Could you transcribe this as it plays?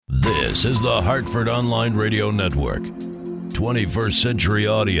This is the Hartford Online Radio Network. 21st Century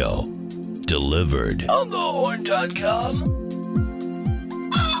Audio. Delivered on thehorn.com.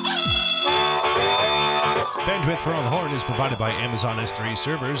 Bandwidth for On the Horn is provided by Amazon S3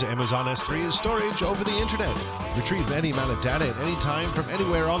 servers. Amazon S3 is storage over the internet. Retrieve any amount of data at any time from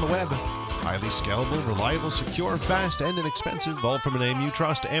anywhere on the web. Highly scalable, reliable, secure, fast, and inexpensive, all from a name you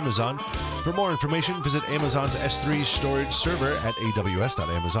trust, Amazon. For more information, visit Amazon's S3 storage server at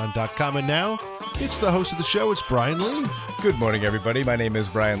aws.amazon.com. And now, it's the host of the show, it's Brian Lee. Good morning, everybody. My name is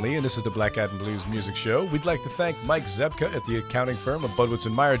Brian Lee, and this is the Black Eyed and Blues Music Show. We'd like to thank Mike Zebka at the accounting firm of Budwitz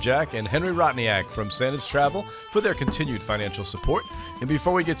and Meyerjack and Henry Rotniak from Sanders Travel for their continued financial support. And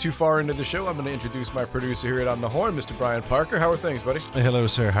before we get too far into the show, I'm going to introduce my producer here at On the Horn, Mr. Brian Parker. How are things, buddy? Hello,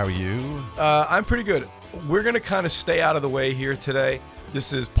 sir. How are you? I'm pretty good. We're going to kind of stay out of the way here today.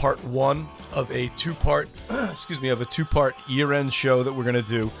 This is part one of a two-part year-end show that we're going to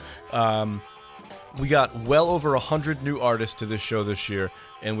do. We got well over 100 new artists to this show this year,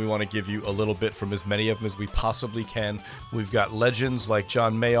 and we want to give you a little bit from as many of them as we possibly can. We've got legends like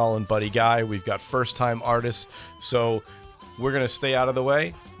John Mayall and Buddy Guy. We've got first-time artists. So we're going to stay out of the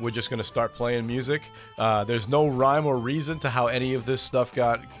way. We're just going to start playing music. There's no rhyme or reason to how any of this stuff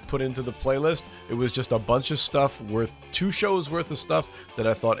got put into the playlist. It was just a bunch of stuff worth 2 shows worth of stuff that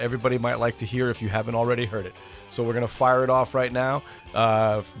I thought everybody might like to hear if you haven't already heard it. So we're going to fire it off right now.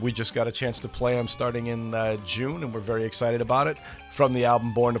 We just got a chance to play them starting in June, and we're very excited about it. From the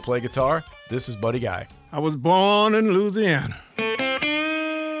album Born to Play Guitar, this is Buddy Guy. I was born in Louisiana.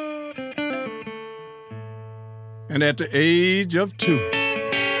 And at the age of 2,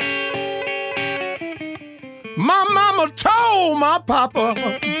 my mama told my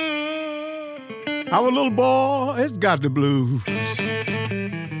papa, our little boy's got the blues.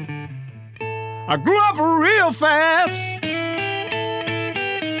 I grew up real fast,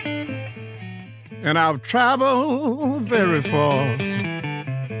 and I've traveled very far.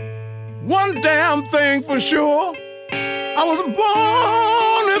 One damn thing for sure, I was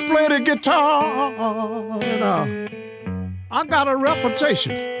born to play the guitar, and I got a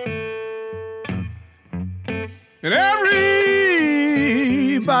reputation, and everybody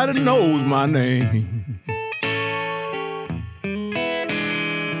knows my name.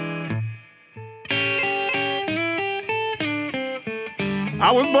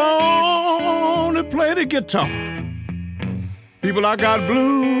 I was born to play the guitar. People, I got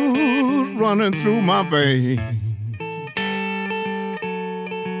blues running through my veins.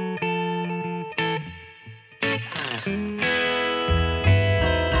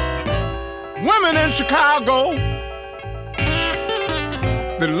 Women in Chicago,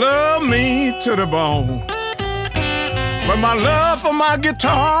 they love me to the bone. But my love for my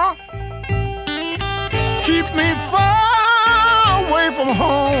guitar keep me far away from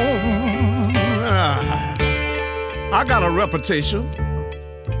home. I got a reputation.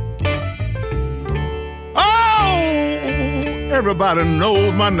 Oh, everybody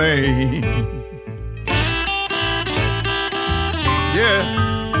knows my name. Yeah.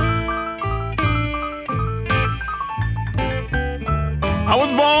 I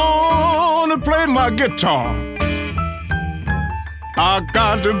was born to play my guitar. I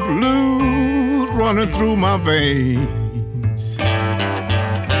got the blues running through my veins.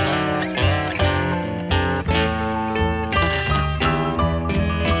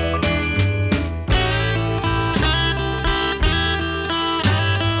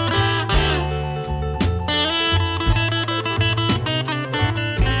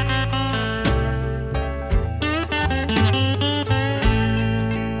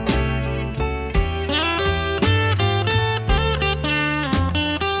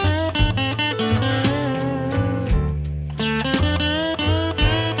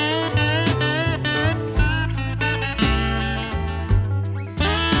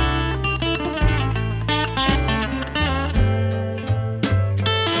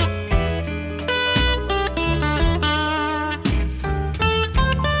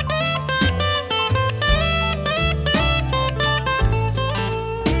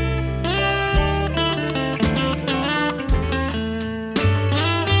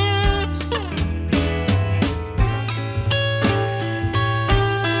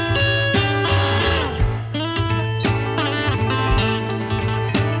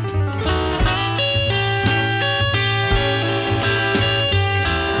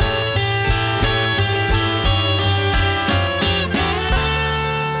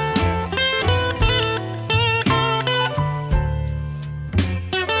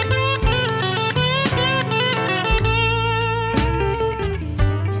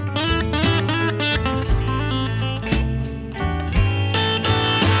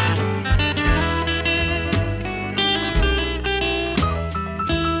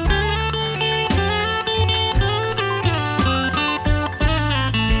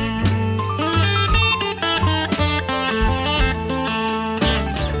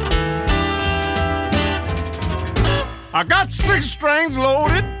 I got 6 strings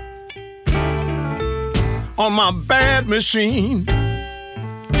loaded on my bad machine.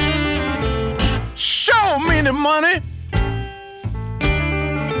 Show me the money,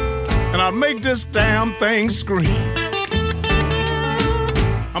 and I'll make this damn thing scream.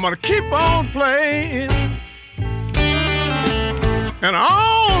 I'm gonna keep on playing, and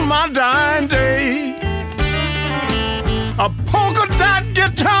on my dying day, a polka dot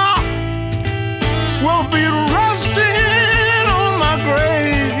guitar will be resting on my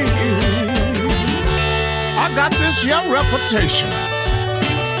grave. I got this young reputation,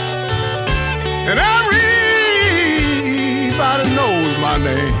 and everybody knows my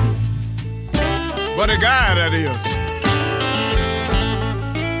name, but the guy that is.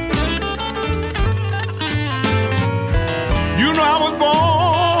 You know I was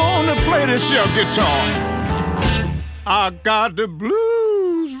born to play this here guitar. I got the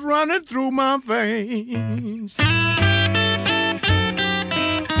blues running through my veins. Yeah!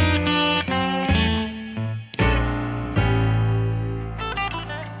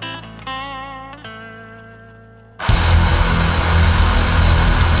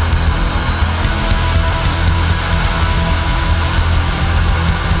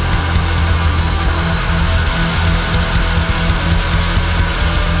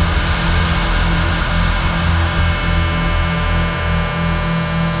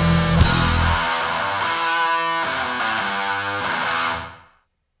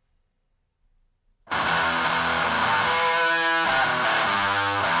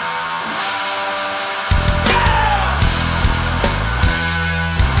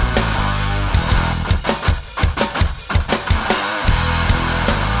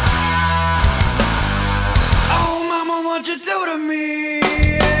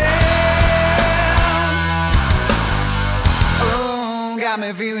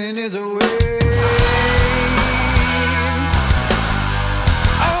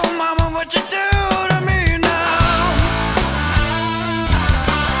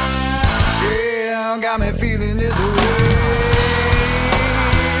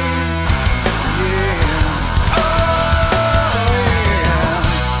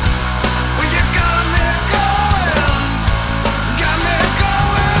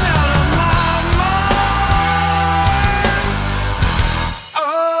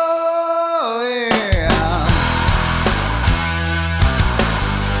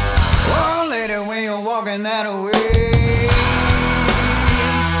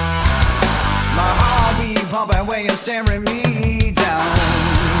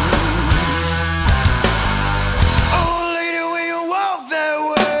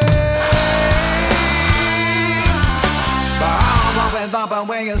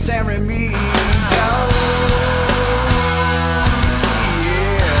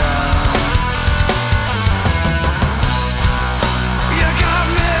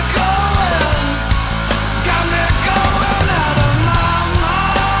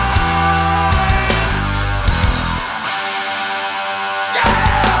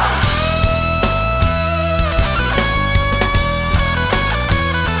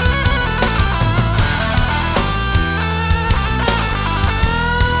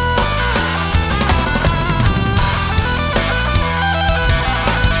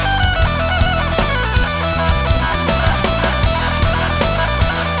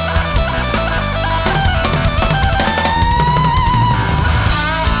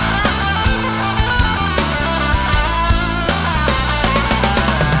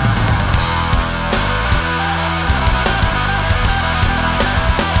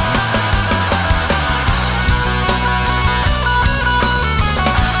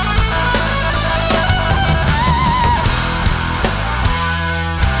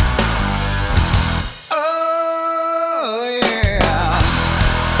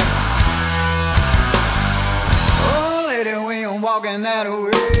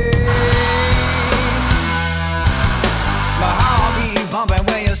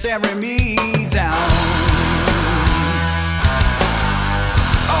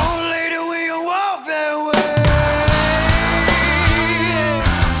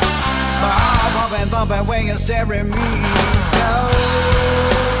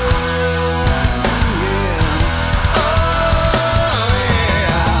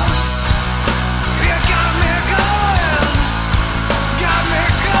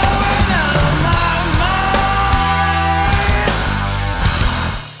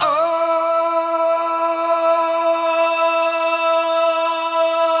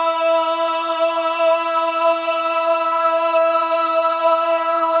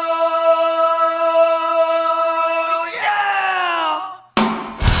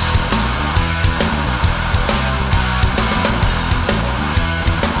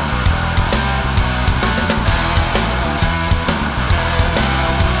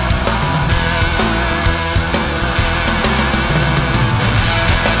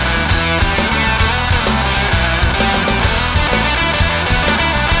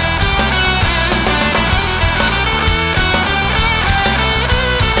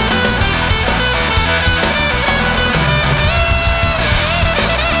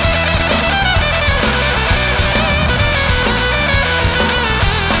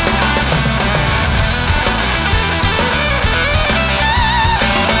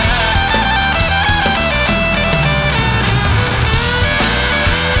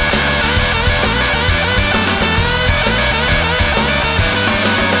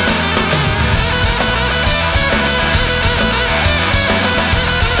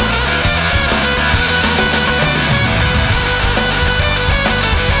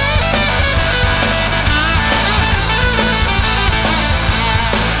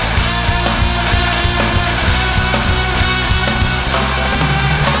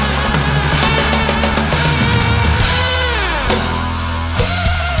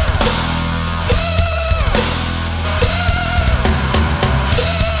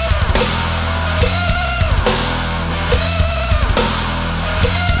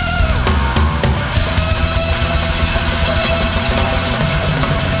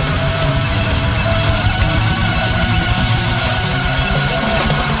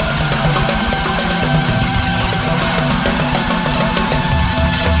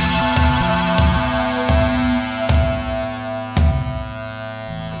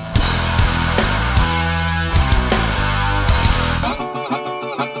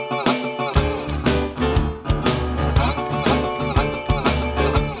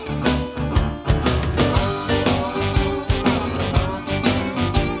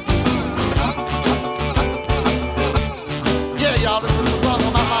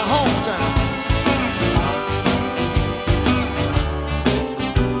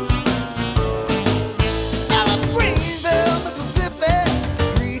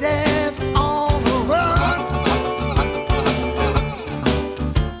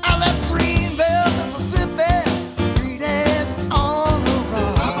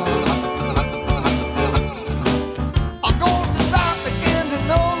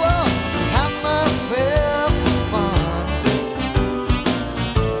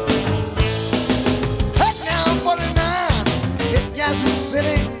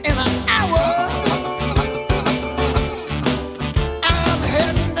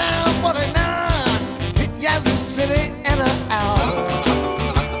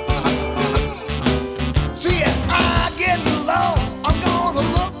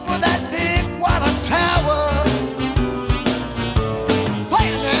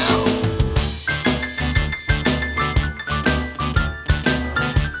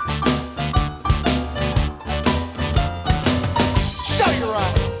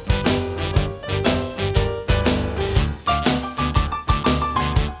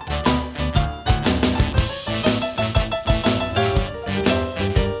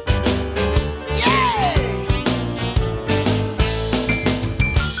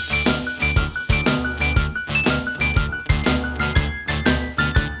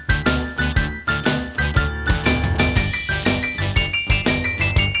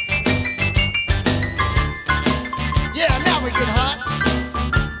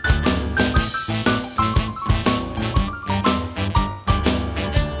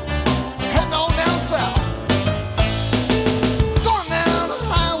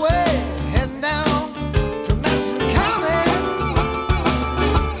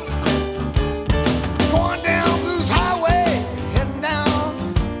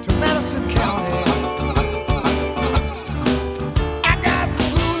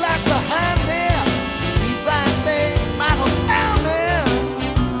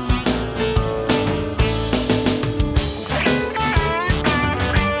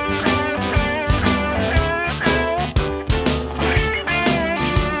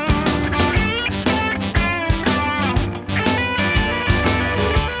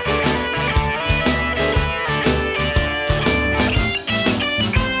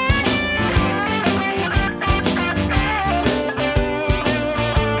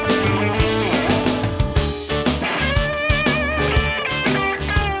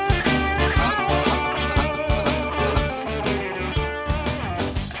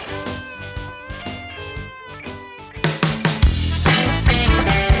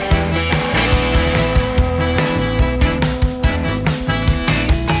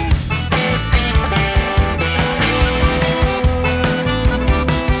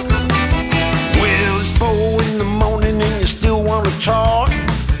 guitar.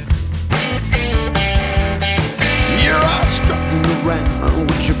 You're all strutting around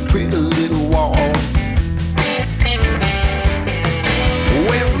with your pretty little wall.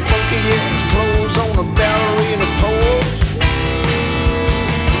 Wearing funky ass clothes on a ballerina pose.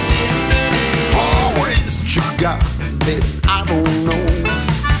 Oh, what is it you got, baby? I don't know.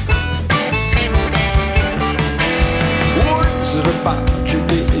 What is it about you,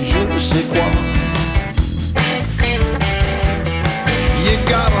 baby? Je ne sais quoi. You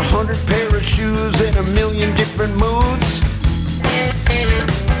got 100 pair of shoes in a million different moods.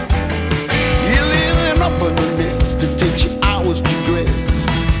 You're living up in the mix that takes you hours to dress.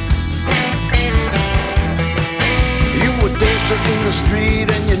 You were dancing in the street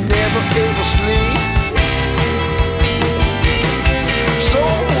and you never ever sleep. So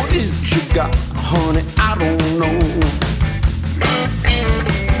what is it you got, honey? I don't know.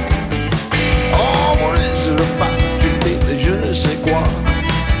 Oh, what is it about you, baby? Je ne sais quoi.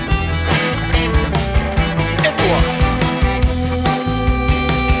 Et toi?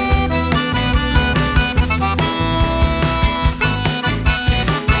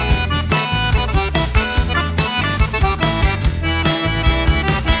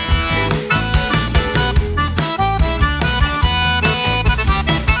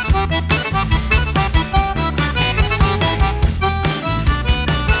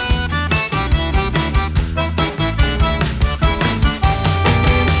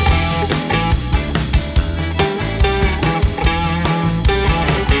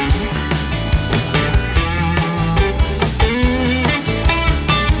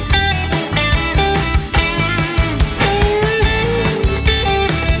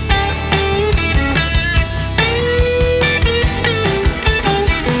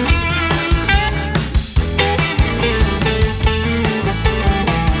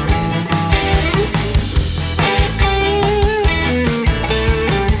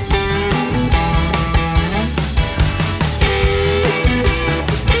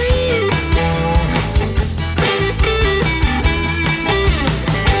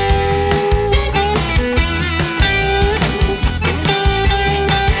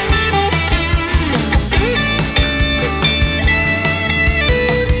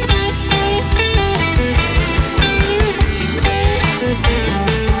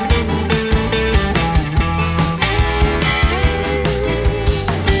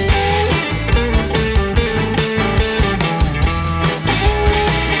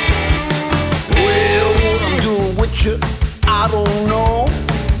 I don't know.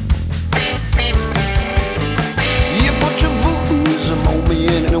 You put your voodooism on me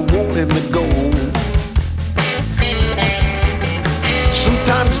and it won't let me go.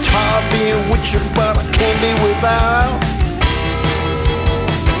 Sometimes it's hard being with you, but I can't be without.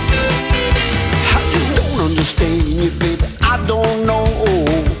 I just don't understand you, baby. I don't know.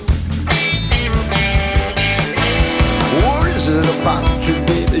 What is it about you,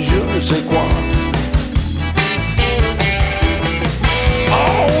 baby? Je ne sais quoi.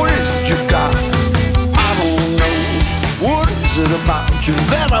 Oh, what is it you got? I don't know. What is it about you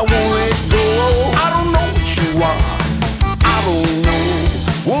that I won't let go? I don't know what you are. I don't know.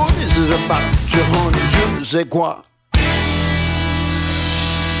 What is it about you, honey? Je ne sais quoi.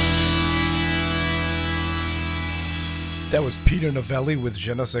 That was Peter Novelli with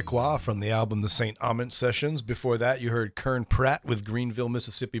Je ne sais quoi from the album The St. Amant Sessions. Before that, you heard Kern Pratt with Greenville,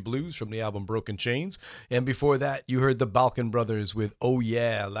 Mississippi Blues from the album Broken Chains. And before that, you heard the Balkan Brothers with Oh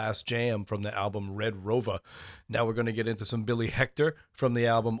Yeah, Last Jam from the album Red Rover. Now we're going to get into some Billy Hector from the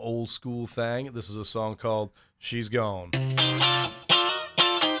album Old School Thang. This is a song called She's Gone.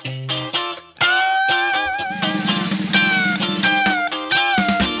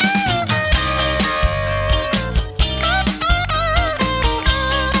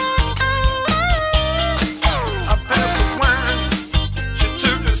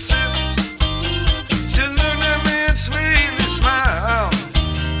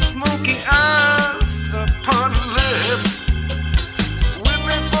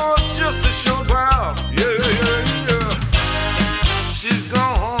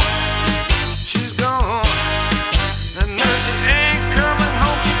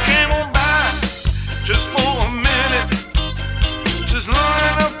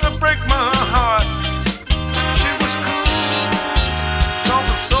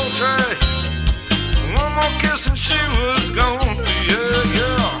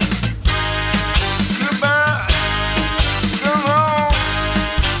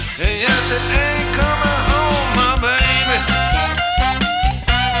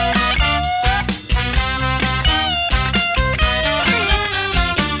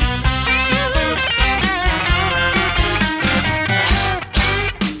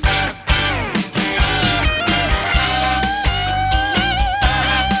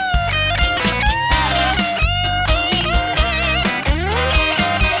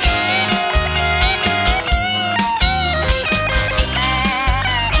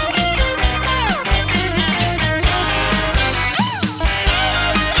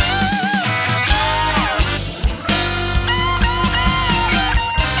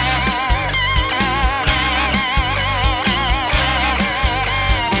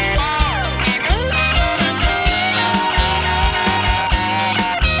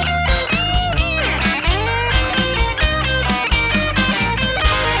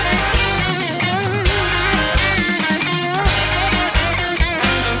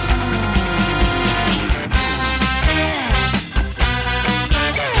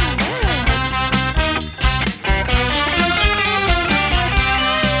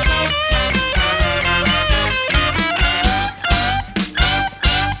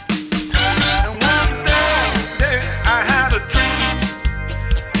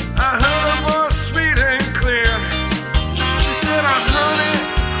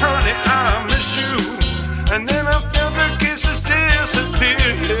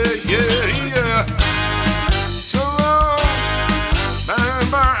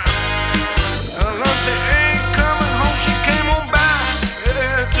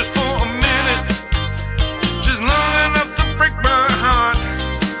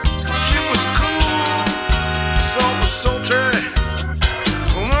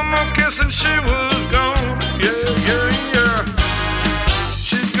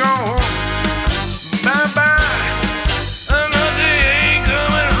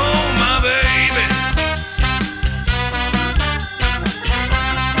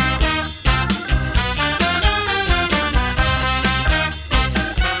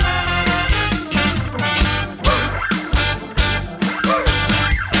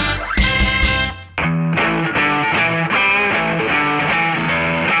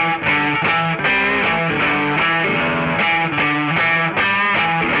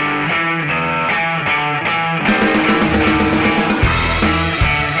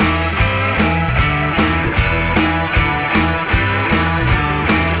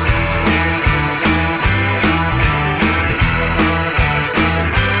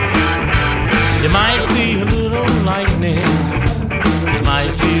 see a little lightning. You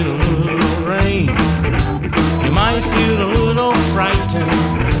might feel a little rain. You might feel a little frightened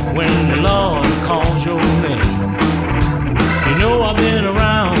when the Lord calls your name. You know I've been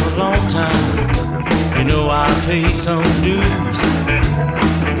around a long time. You know I pay some dues.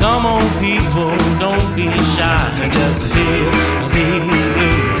 Come on people, don't be shy and just feel these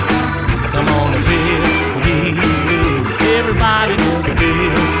blues. Come on and feel these blues. Everybody knows to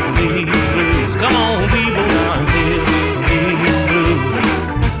feel these blues. Come on people, now and feel these blues.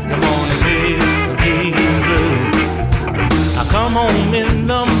 Come on and feel these blues. I come home in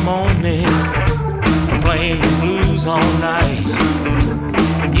the morning, playing the blues all night.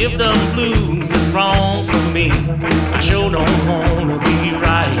 If the blues is wrong for me, I sure don't wanna be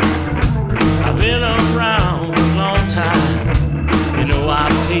right. I've been around a long time. You know I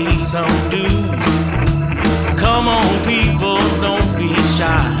pay some dues. Come on people, don't be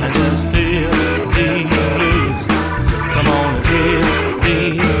shy. Just feel these blues. Come on and feel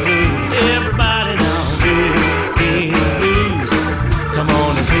these blues. Everybody now feel these blues. Come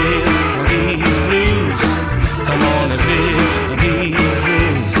on and feel these blues. Come on and feel these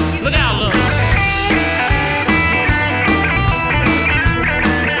blues. Look out, look.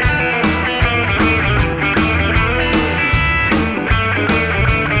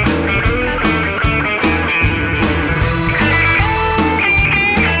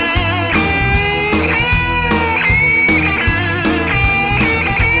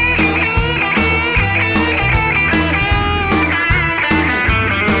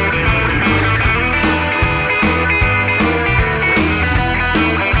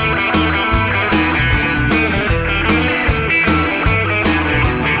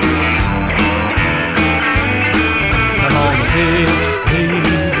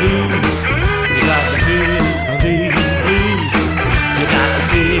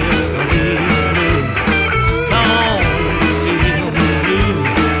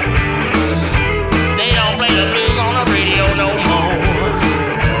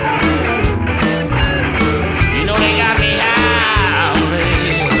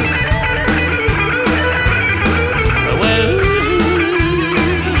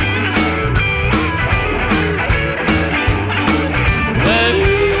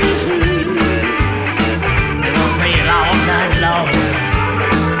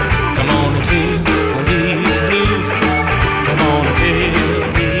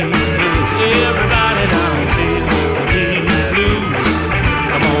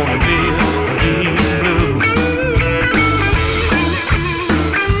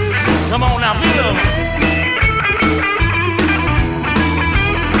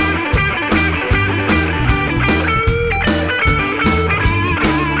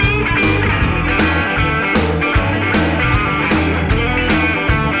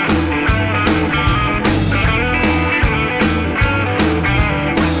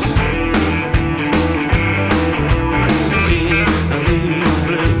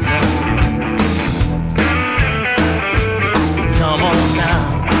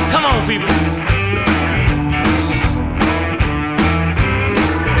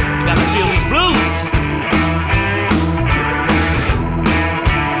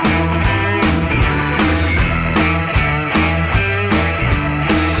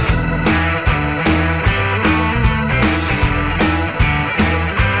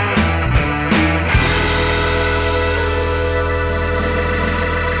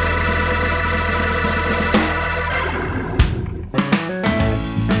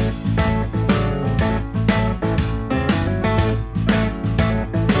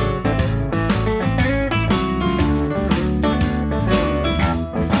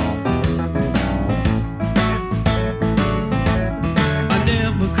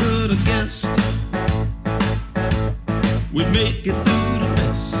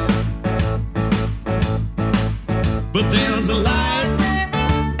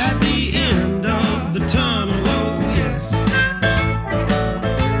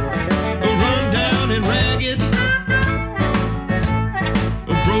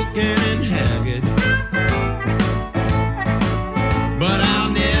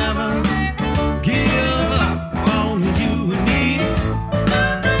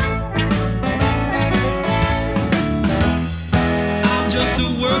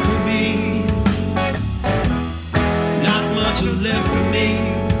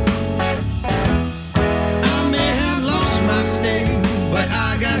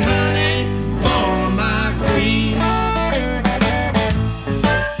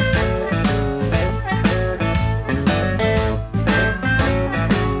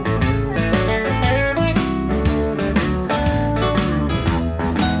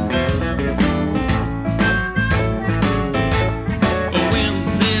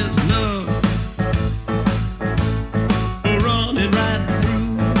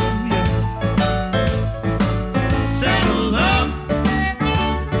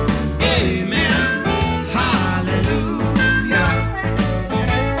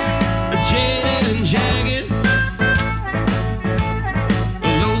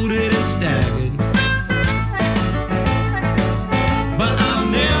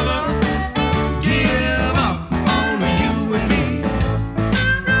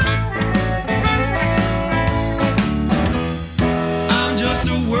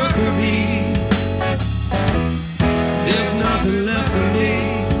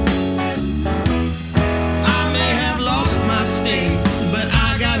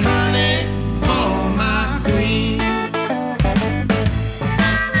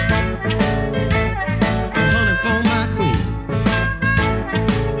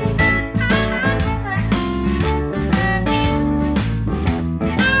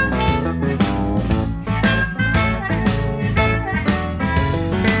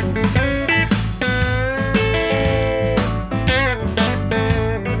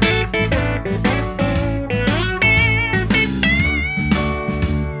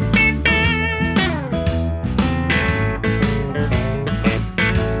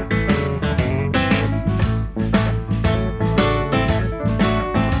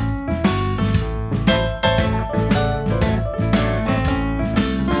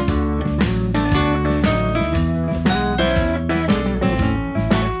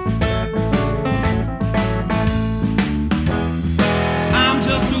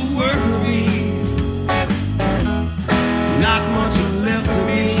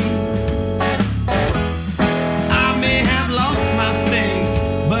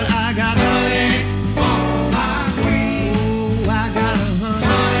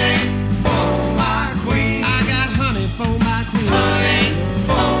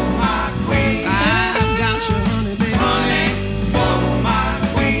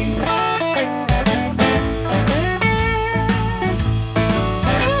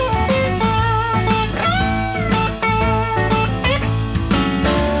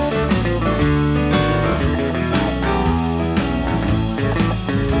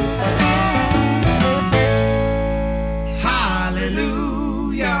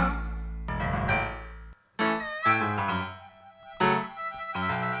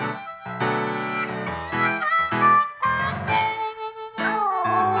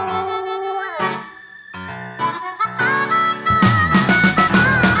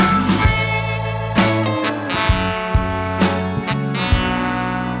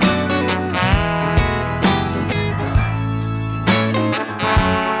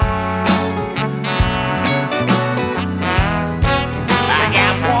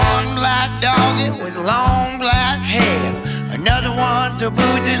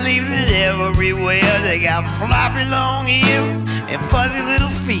 everywhere. They got floppy long ears and fuzzy little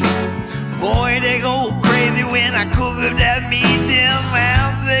feet. Boy, they go crazy when I cook up that meat. Them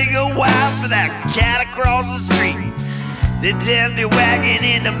hounds, they go wild for that cat across the street. They test me wagging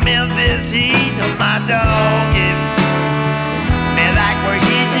in the Memphis heat. My dog, it smell like where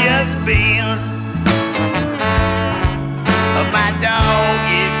he just been. My dog,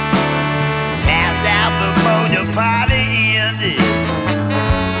 it passed out before the party ended.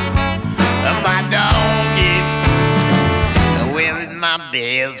 My dog, it with my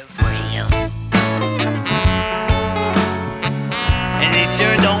best friend. And they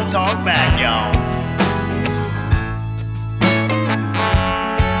sure don't talk back, y'all.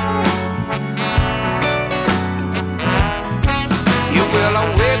 Yeah, well, I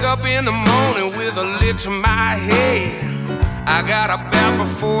wake up in the morning with a lick to my head. I got a bath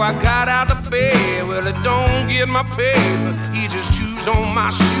before I got out of bed. Well, it don't get my pay, but he just chews on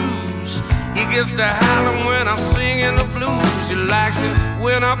my shoes. He gets to howling when I'm singing the blues. He likes it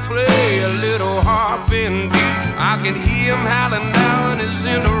when I play a little harp and beat. I can hear him howling now and it's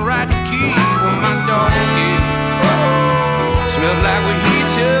in the right key. Well, my dog, smells like what he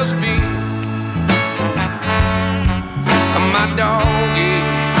just been. My dog,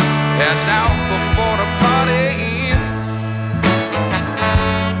 passed out before the party ended.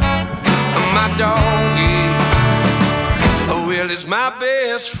 My dog, well, it's my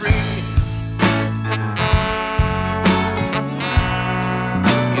best friend.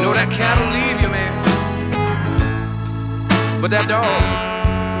 You know that cat'll leave you, man, but that dog,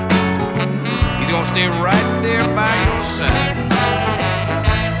 he's gonna stay right there by your side.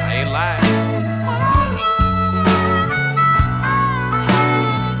 I ain't lying.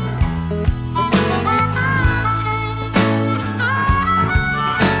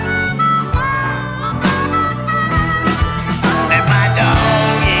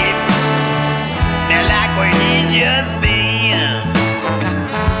 Just been.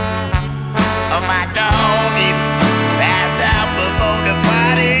 Oh, my dog, he passed out before the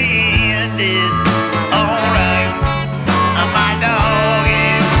party ended. Alright, my dog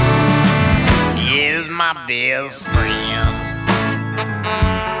is my best friend.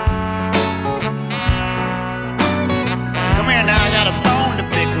 Come here now, I got a bone to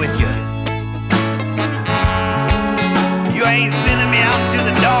pick with you. You ain't sending me out to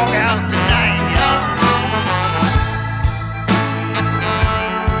the doghouse tonight, y'all.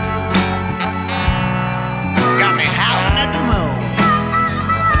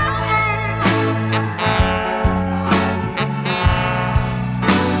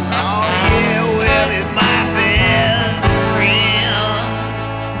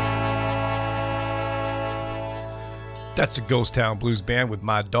 That's a Ghost Town Blues Band with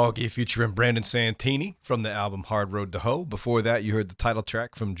My Doggy featuring Brandon Santini from the album Hard Road to Hoe. Before that, you heard the title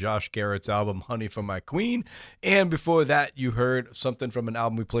track from Josh Garrett's album Honey from My Queen. And before that, you heard something from an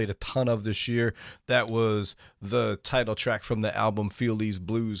album we played a ton of this year. That was the title track from the album Feel These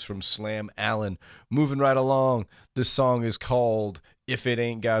Blues from Slam Allen. Moving right along, this song is called If It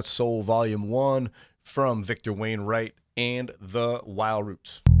Ain't Got Soul Volume 1 from Victor Wainwright and the Wild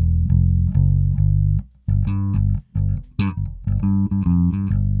Roots.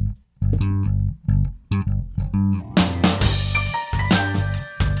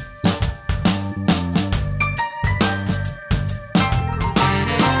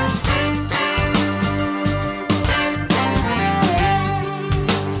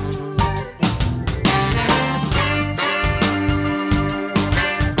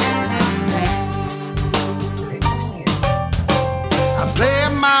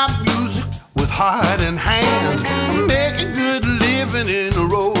 Heart and hands, making good living in a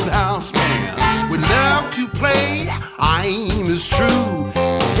roadhouse band. We love to play, our aim is true,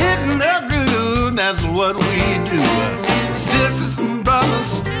 hitting the groove, that's what we do. Sisters and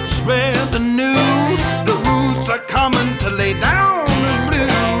brothers, spread the news. The roots are coming to lay down the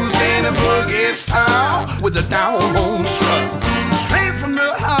blues. And a boogie style with a down home strut, straight from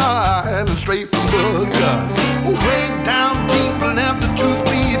the heart and straight from the gut. Way down deep and have the truth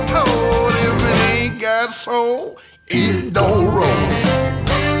be told. Got soul, it don't roll.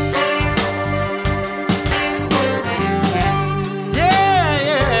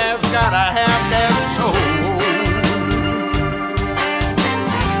 Yeah, it's gotta have that soul.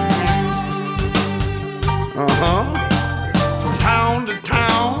 From town to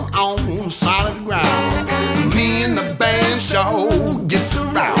town on solid ground, me and the band show gets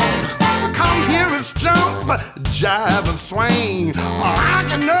around. Come hear us jump, jive and swing,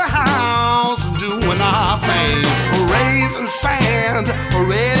 rocking the house, doing our thing. Raising sand,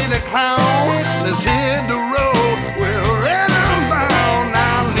 ready to clown. Let's hit the road, we're ready to bound.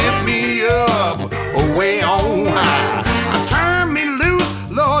 Now lift me up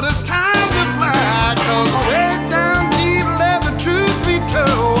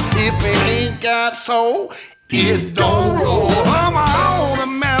got soul, it don't roll. Come on, all the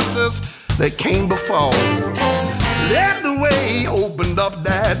masters that came before led the way, opened up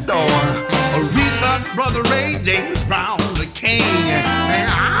that door. Aretha, Brother Ray, James Brown, the king. And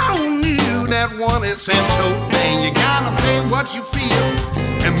I knew that one essential thing. You gotta play what you feel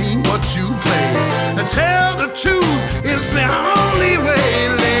and mean what you play. And tell the truth, it's the only way.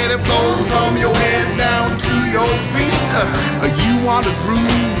 Let it flow from your head down to your feet. You are the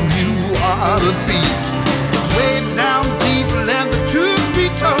groove, you are the beat. It's way down deep, let the truth be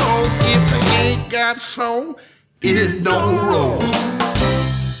told. If it ain't got soul, it don't roll.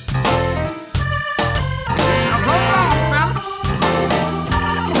 Now roll on, fellas.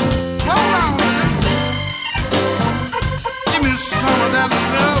 Roll on, sister. Give me some of that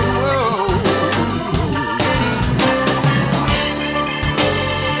soul.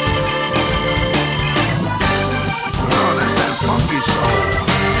 Oh, that's that funky soul.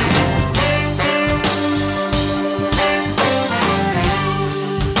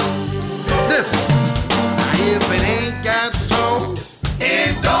 If it ain't got soul,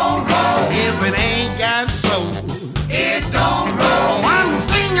 it don't roll. If it ain't got soul, it don't roll. One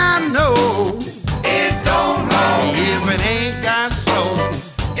thing I know, it don't roll. If it ain't got soul,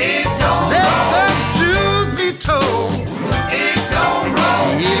 it don't roll. Let the truth be told, it don't roll.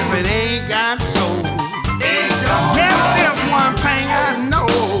 If it ain't got soul, it don't roll. Yes, there's one thing I know,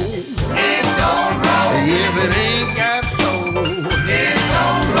 it don't roll. If it ain't got soul, it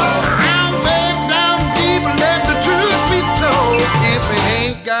don't roll. If it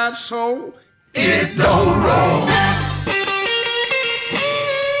ain't got soul, it don't roll.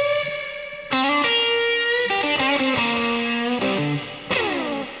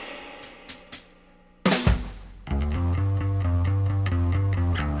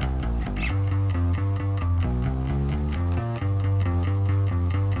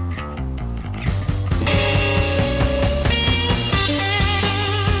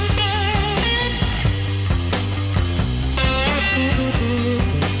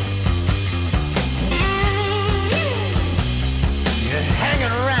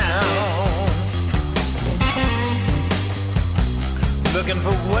 Looking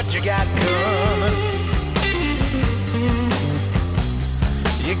for what you got coming.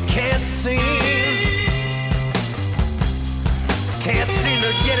 You can't seem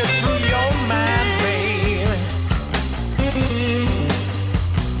to get it through your mind, baby.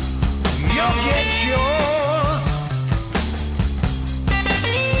 You'll get yours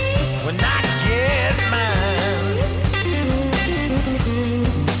when I get mine.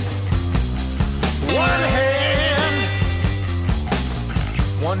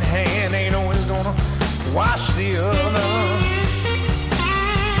 One hand ain't always gonna wash the other.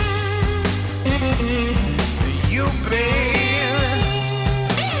 You, baby,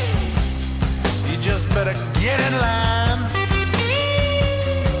 you just better get in line.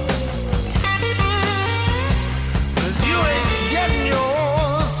 'Cause you ain't getting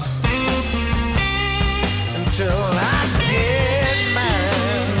yours until I get mine.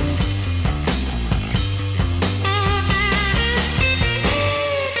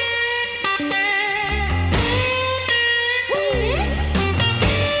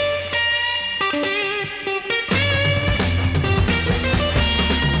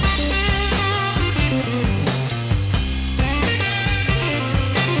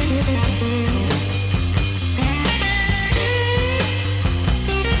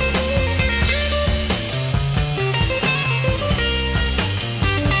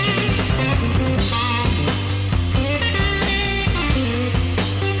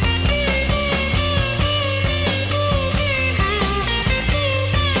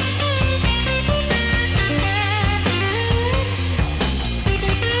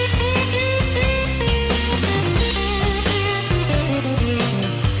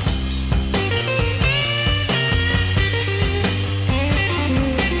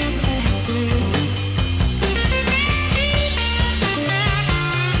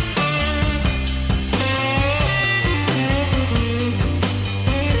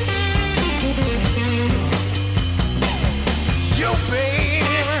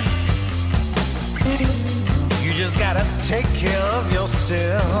 Take care of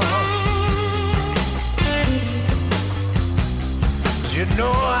yourself. 'Cause you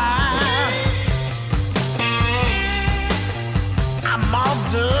know I'm all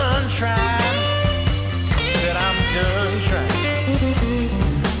done trying. Said I'm done trying.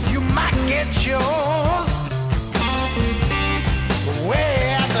 You might get yours, but way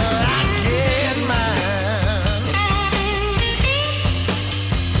after I get mine.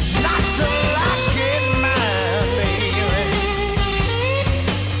 Not till I get mine, baby.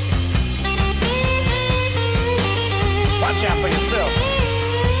 Watch out for yourself.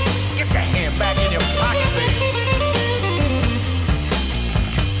 Get your hand back in your pocket, baby.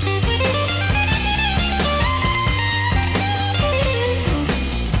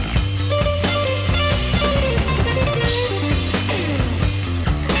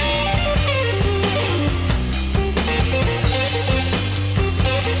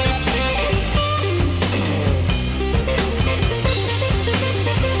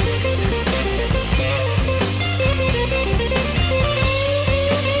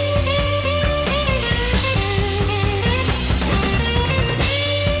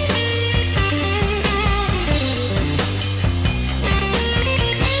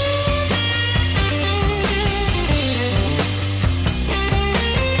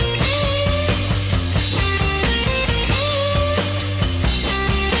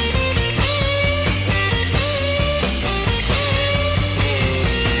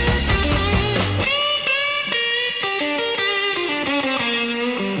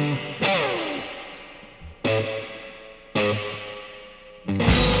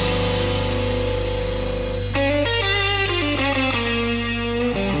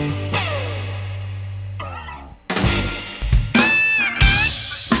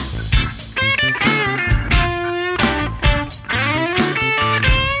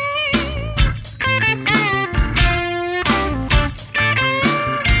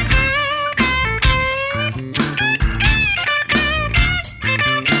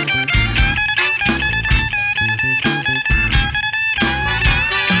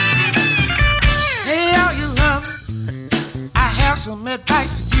 Some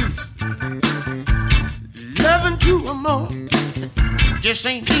advice for you. Loving two or more just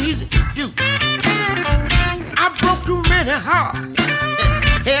ain't easy to do. I broke too many hearts,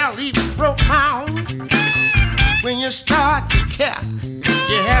 hell, even broke my own. When you start to care,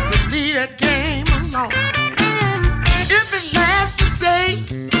 you have to leave that game alone. If it lasts a day,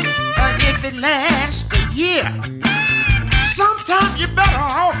 or if it lasts a year, sometimes you're better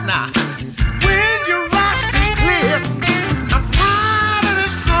off now. When your roster's clear,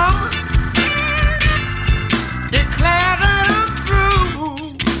 declare that I'm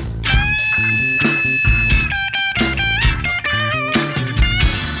through.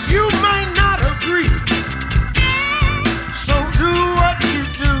 You might not agree, so do what you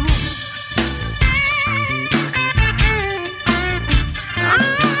do. I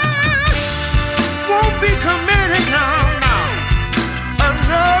won't be committed now,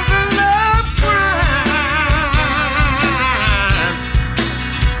 another love crime.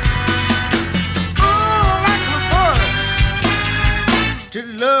 To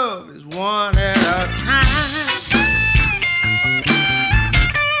love is one at a time.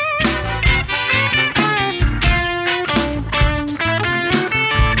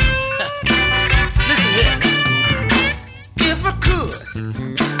 Listen here. If I could,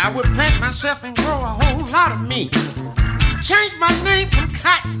 I would plant myself and grow a whole lot of meat. Change my name from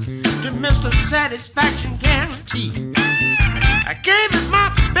Cotton to Mr. Satisfaction Guarantee. I gave it my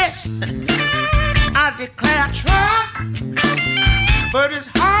best. I declare try. But it's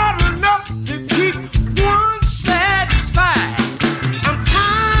hard enough to keep one satisfied. I'm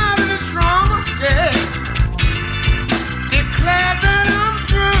tired of this drama, yeah. Declare that I'm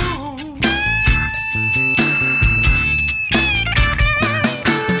through.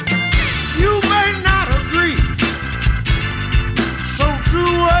 You may not agree, so do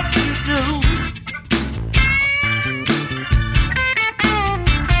what you do.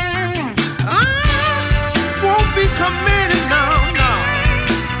 I won't be committed now.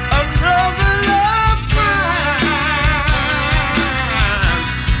 Another love crime.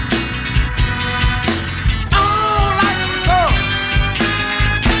 All I can go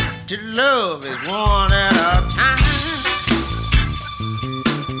to love is one at a time.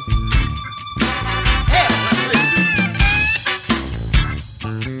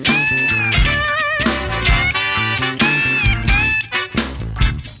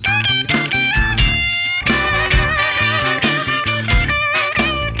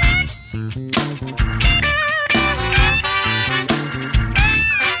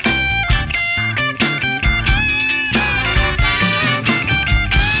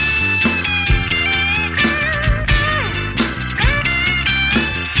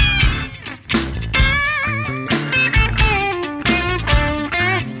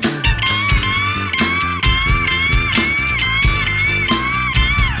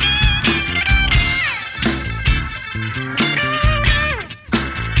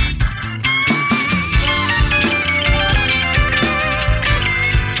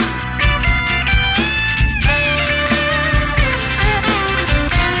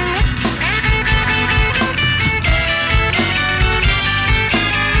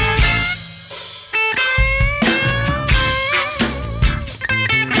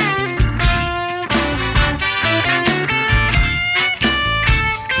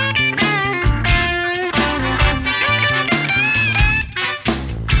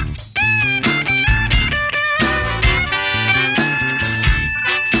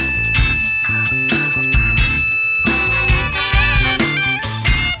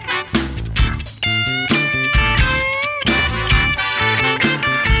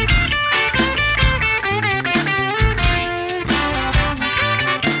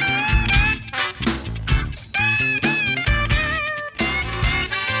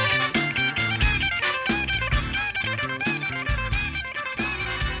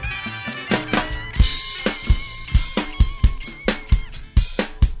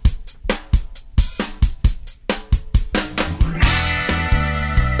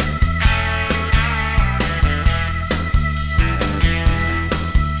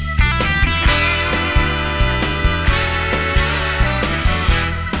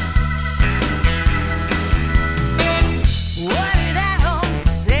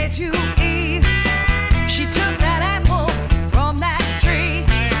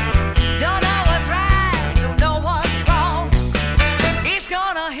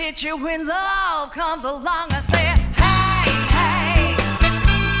 hit you when love comes along. I said, hey, hey.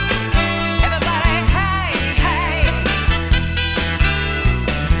 Everybody, hey, hey.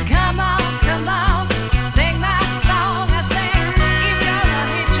 Come on, come on. Sing my song. I said, he's gonna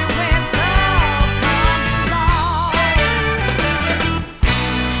hit you when love comes along.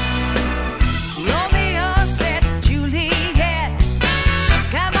 Romeo said to Juliet,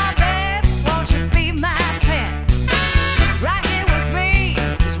 come on, babe, won't you be my pet? Right here with me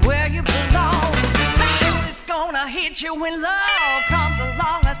is where you belong. It's gonna hit you when love comes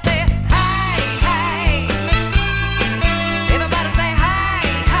along. I said, hey, hey. Everybody say, hey,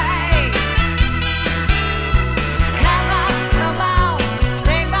 hey. Come on,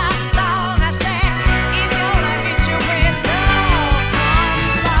 sing my song. I said, he's gonna hit you when love comes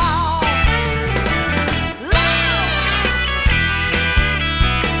along. Love.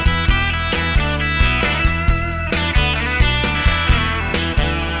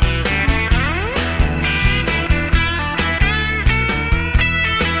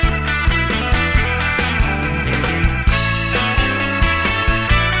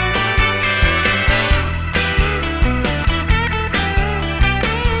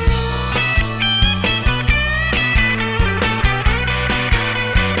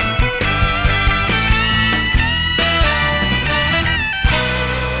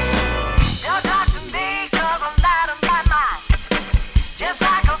 Don't talk to me 'cause I'm out of my mind. Just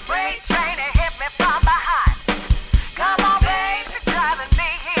like a freight train, it hit me from behind. Come on, babe, you're driving me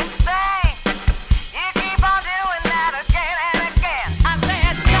insane. You keep on doing that again and again. I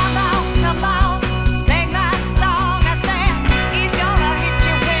said, come on, sing my song. I said, he's gonna hit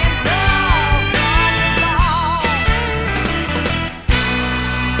you when love comes along.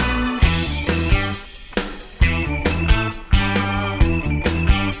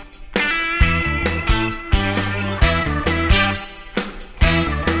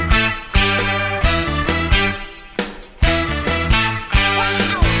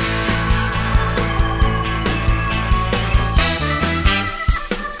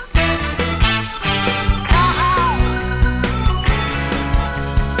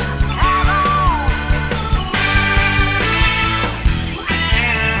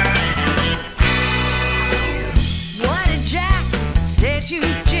 What did Jack say to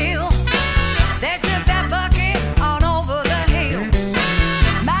Jill? They took that bucket on over the hill.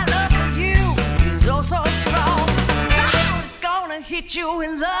 My love for you is oh so strong. Oh, it's gonna hit you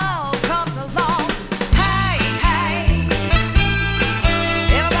when love comes along. Hey, hey.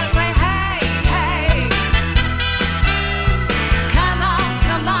 Everybody say, hey, hey. Come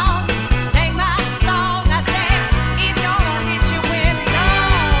on, sing my song. I said, he's gonna hit you when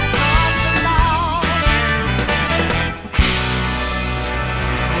love comes along.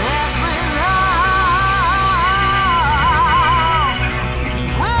 That's when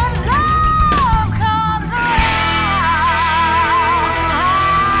love comes around.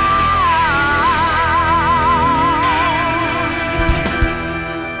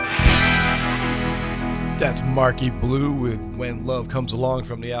 That's Marky Blue with When Love Comes Along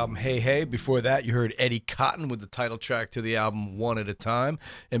from the album Hey Hey. Before that, you heard Eddie Cotton with the title track to the album One at a Time.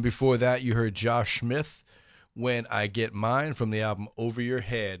 And before that, you heard Josh Smith, When I Get Mine from the album Over Your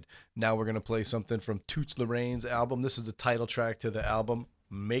Head. Now we're going to play something from Toots Lorraine's album. This is the title track to the album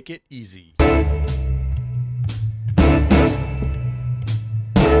Make It Easy.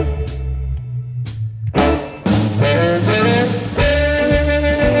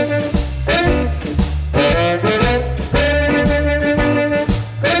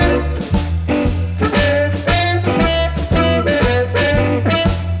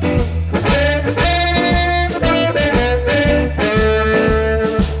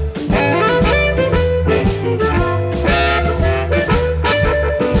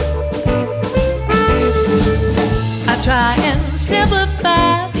 I try and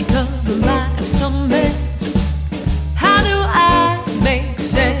simplify because life's a mess. How do I make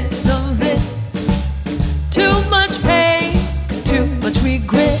sense of this? Too much pain, too much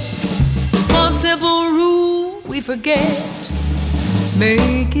regret. One simple rule we forget.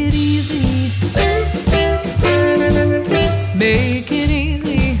 Make it easy. Make it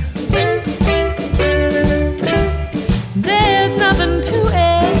easy. There's nothing to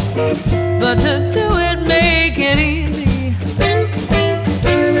it but to do it, make it easy.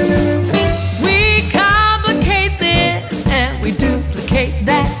 We complicate this and we duplicate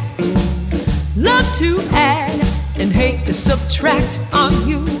that. Love to add and hate to subtract. Are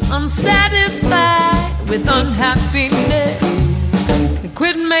you unsatisfied with unhappiness?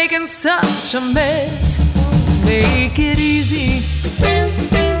 Quit making such a mess. Make it easy.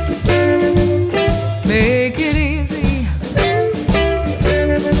 Make it easy.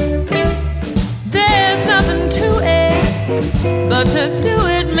 but to do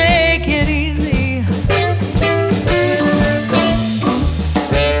it, make it easy.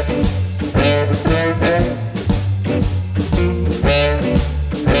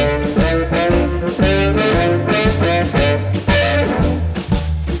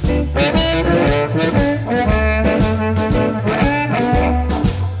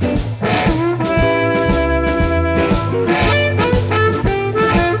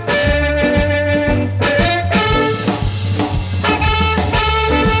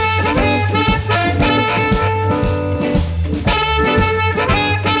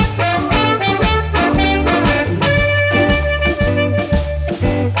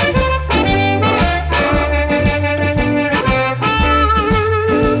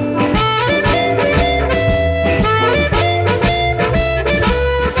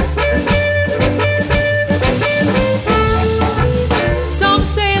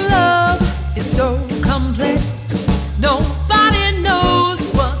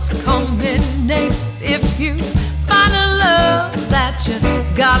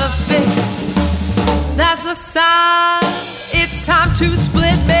 Gotta fix, that's the sign. It's time to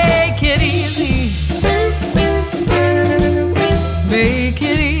split, make it easy. Make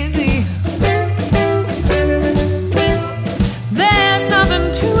it easy. There's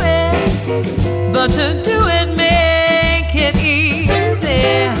nothing to it, but to do it, make it easy.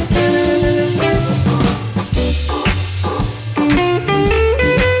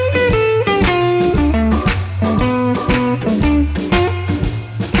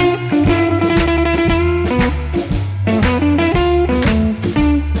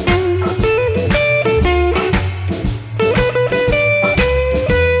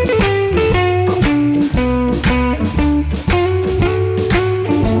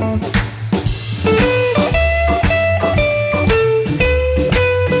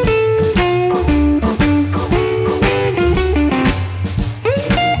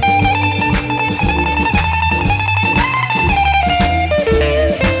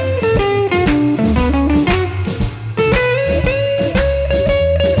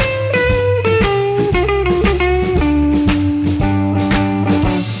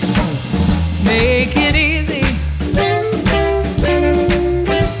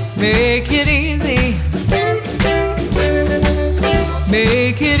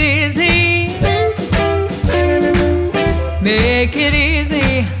 Make it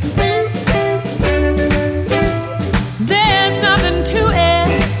easy. There's nothing to it,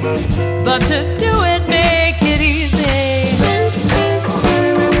 but to do it, make it easy.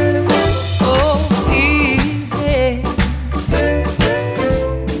 Oh, easy.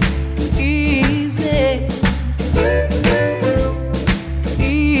 Easy.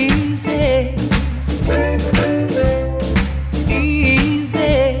 Easy. Easy.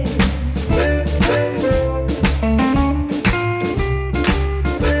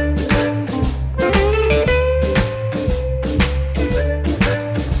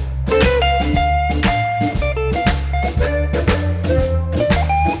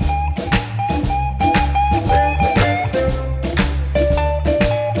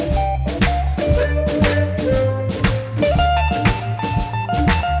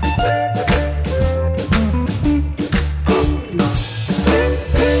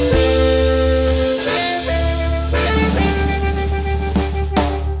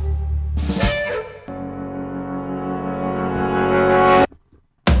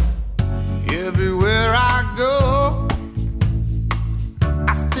 Everywhere I go,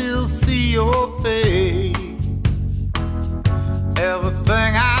 I still see your face.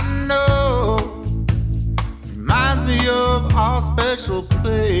 Everything I know reminds me of our special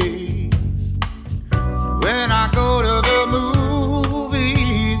place. When I go to the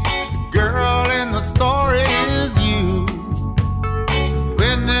movies, the girl in the story is you.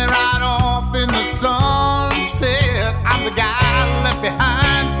 When they ride off in the sunset, I'm the guy left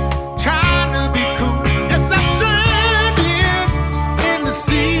behind, trying to be cool. Yes, I'm stranded in the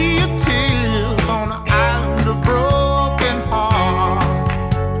sea of tears on an island of broken hearts.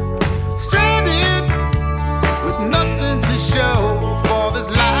 Stranded with nothing to show for this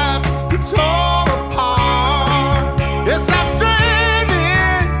life we tore apart. Yes, I'm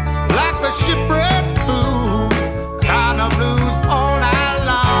stranded like the shipwrecked fool, crying the blues all night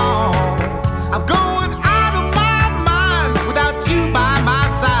long. I'm going out of my mind without you by my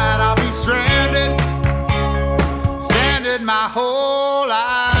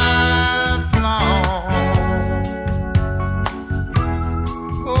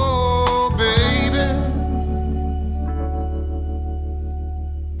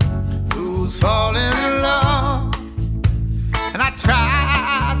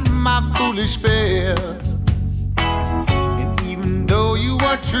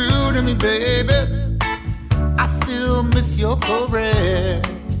true to me, baby. I still miss your caress.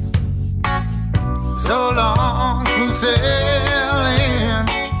 So long, smooth sailing,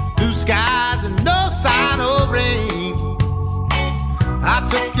 blue skies and no sign of rain. I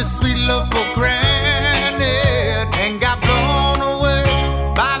took your sweet love for granted and got blown away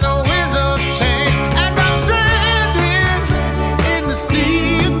by the winds of change. And I'm stranded in the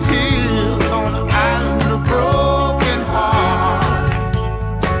sea of tears on an island of broken heart.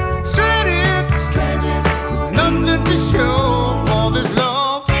 Stranded, nothing to show for this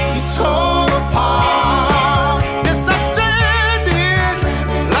love you tore apart. Yes, I'm stranded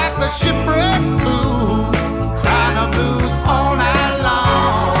like the shipwreck fool, crying the blues all night.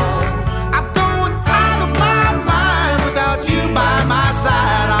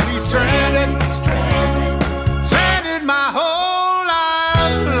 Stranded my whole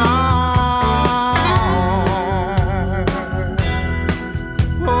life long.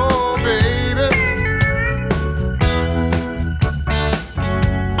 Oh, baby.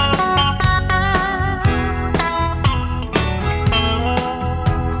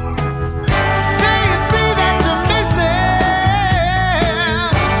 Say it's me that you're missing.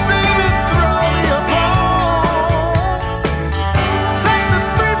 Baby, throw me a bone. Set me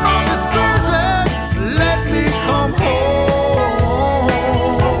free from this prison. Let me come home.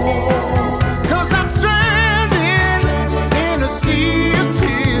 'Cause I'm stranded in a sea of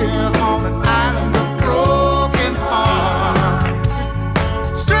tears on an island of broken heart.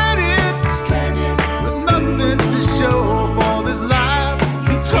 Stranded with nothing to show for this life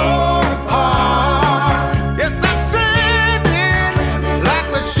you tore apart. Yes, I'm stranded like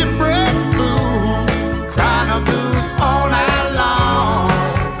the shipwreck fool, crying the blues all night long.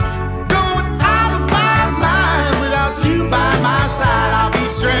 Going out of my mind without you by my side. I'll be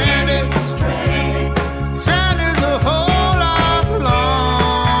stranded the whole life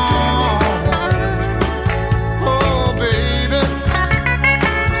long. Oh, baby,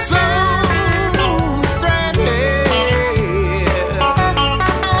 so stranded.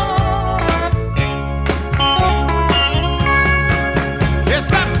 Yes,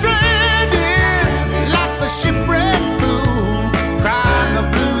 I'm stranded like the shipwreck fool, crying the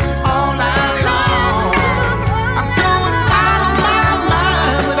blues all night long. I'm going out of my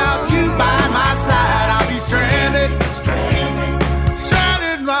mind without you by my side. I'll be stranded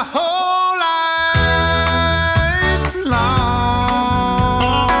my whole life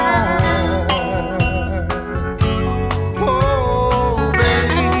long. Oh,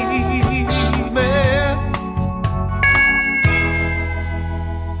 baby.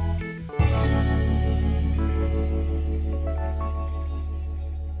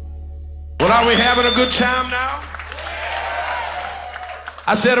 Well, are we having a good time now?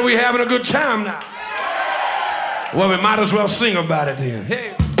 I said, are we having a good time now? Well, we might as well sing about it then.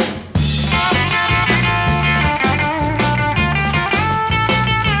 Hey.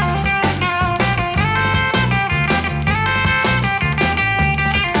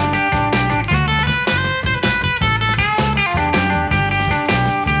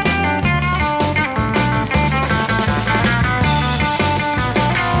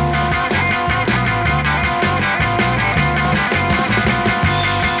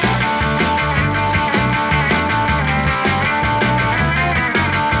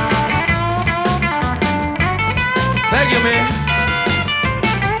 Thank you, man.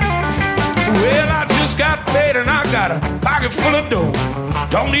 Well, I just got paid and I got a pocket full of dough.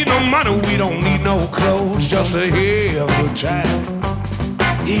 Don't need no money, we don't need no clothes, just to have a good time.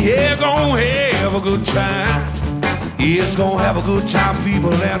 Yeah, gonna have a good time. Yes, gonna have a good time,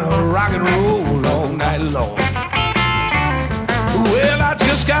 people, and a rock and roll all night long. Well, I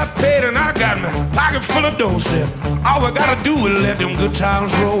just got paid and I got my pocket full of dough. Said, all we gotta do is let them good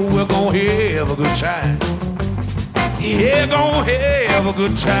times roll. We're gonna have a good time. Yeah, gonna have a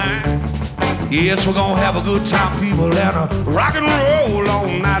good time. Yes, we're gonna have a good time, people, and a rock and roll all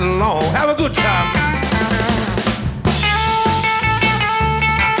night long. Have a good time.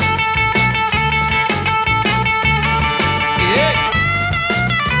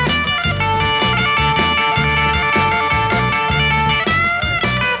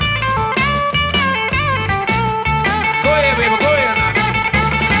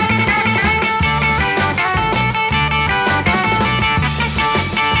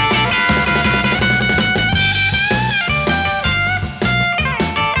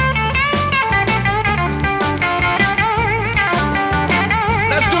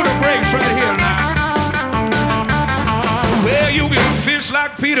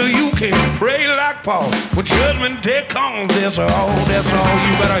 Like Peter, you can pray like Paul. When judgment day comes, that's all you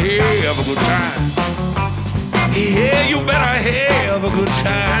better have a good time. Yeah, you better have a good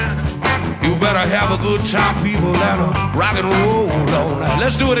time. You better have a good time, people that are rock and roll all night.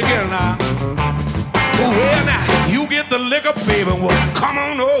 Let's do it again now. Well, now, you get the liquor, baby, well, come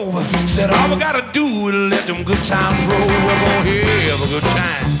on over. Said all we gotta do is let them good times roll. We're gonna have a good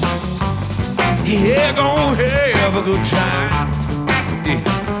time. Yeah, gonna have a good time. Yeah,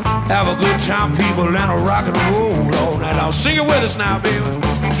 have a good time, people that are rock and roll all night. Now, sing it with us now, baby.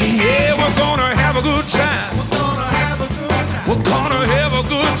 Yeah, we're gonna have a good time. We're gonna have a good time. We're gonna have a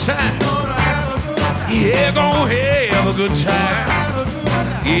good time. Yeah, gonna have a good time.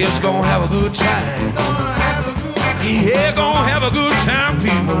 Yeah, it's gonna have a good time. Yeah, gonna have a good time,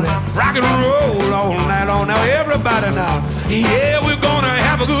 people. Rock and roll all night long. Now, everybody now. Yeah, we're gonna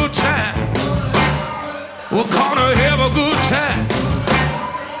have a good time. We're gonna have a good time.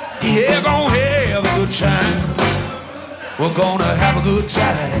 Yeah, gonna have a good time. We're gonna have a good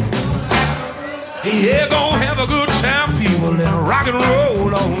time. Yeah, gonna have a good time, people. Rock and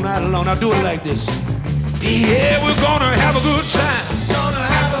roll all night long. Now, do it like this. Yeah, we're gonna have a good time.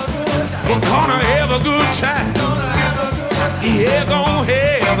 We're gonna have a good time. Yeah, gonna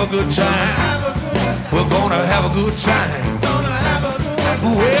have a good time. We're gonna have a good time.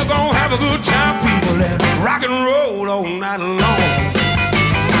 We're gonna have a good time, people, and rock and roll all night long.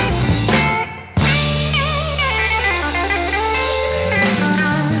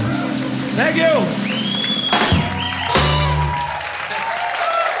 Thank you.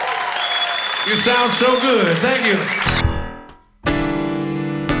 You sound so good. Thank you.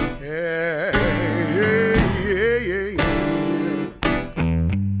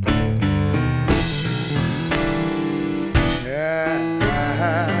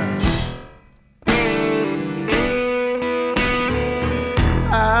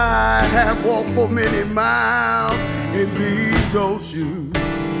 Walked for many miles in these old shoes.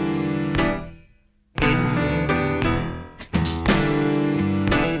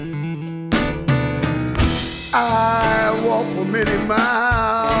 I walked for many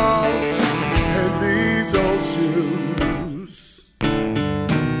miles in these old shoes.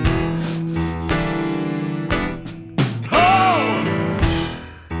 Oh,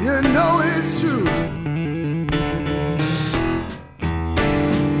 you know it's true.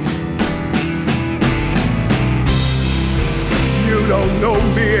 You don't know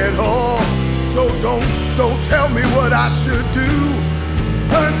me at all, so don't tell me what I should do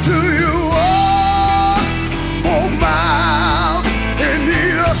until you walk 4 miles in the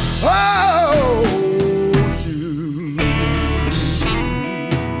old shoes.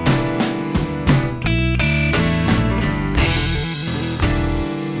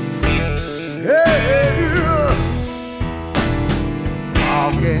 Hey,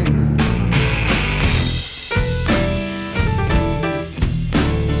 walking.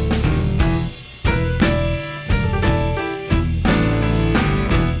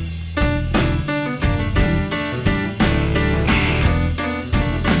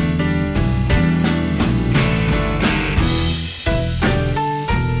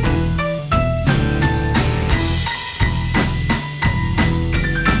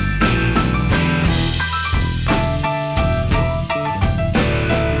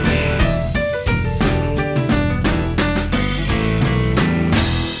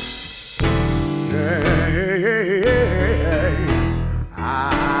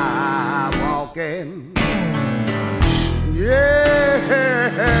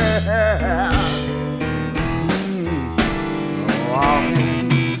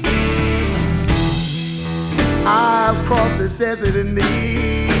 Across the desert in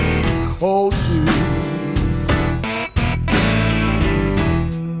these old shoes.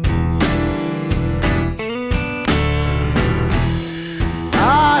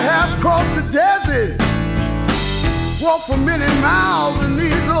 I have crossed the desert, walked for many miles in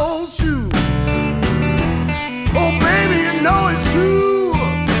these old shoes. Oh baby, you know it's true.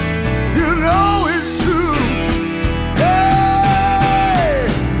 You know it's true. Hey,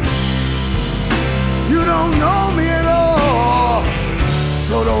 you don't know me at all,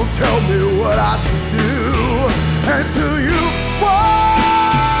 so don't tell me what I should do until you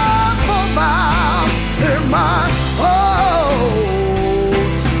walk 4 miles in my old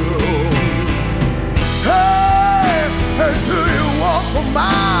shoes. Hey, until you walk 4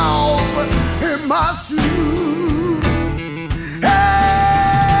 miles in my shoes. Hey,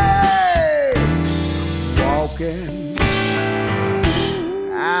 walking,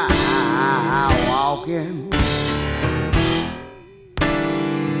 walking.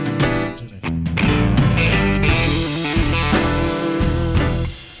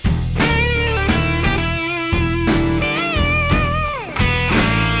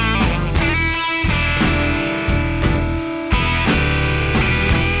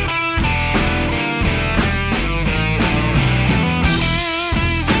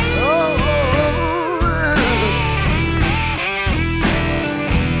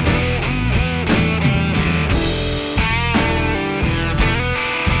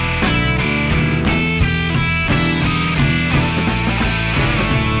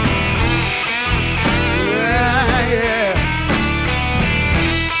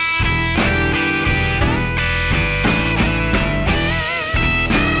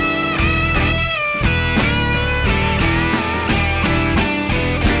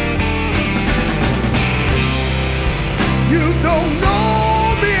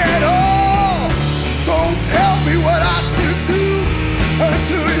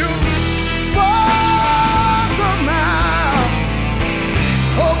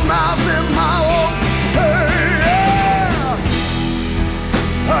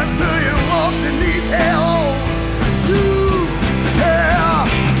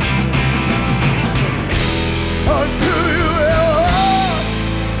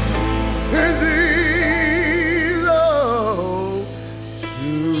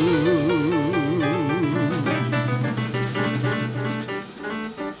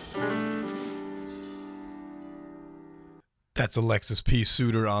 That's Alexis P.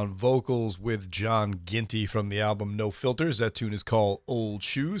 Suter on vocals with John Ginty from the album No Filters. That tune is called Old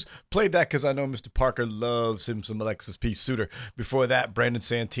Shoes. Played that because I know Mr. Parker loves him some Alexis P. Suter. Before that, Brandon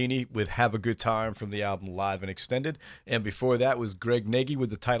Santini with Have a Good Time from the album Live and Extended. And before that was Greg Nagy with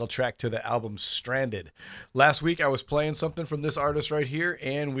the title track to the album Stranded. Last week I was playing something from this artist right here,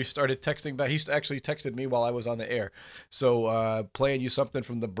 and we started texting back. He actually texted me while I was on the air. So playing you something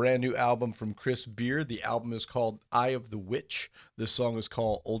from the brand new album from Chris Beard. The album is called Eye of the Witch. This song is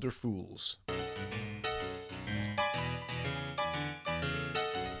called Older Fools.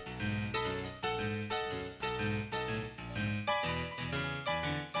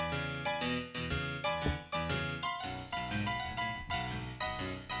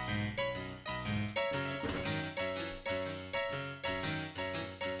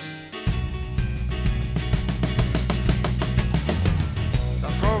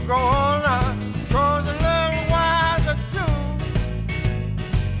 Some folk go on, grows a little wiser too.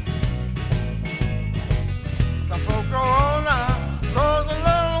 Some folk go on, grows a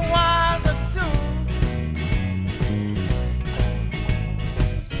little wiser too.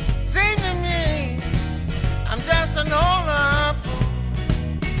 Seem to me, I'm just an older fool.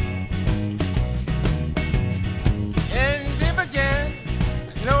 And deep again,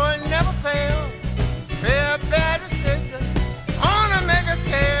 I know it never fails. Be a bad decision on a mega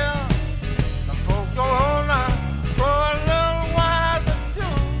scale. Some folks go older, grow a little wiser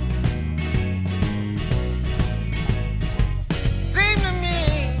too. Seem to me,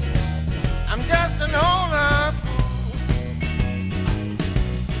 I'm just an older fool.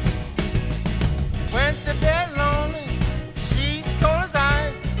 Went to bed lonely, she's cold as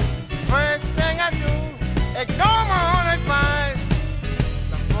ice. First thing I do, ignore my own advice.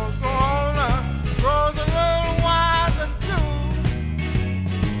 Some folks go older, grows a little wiser too.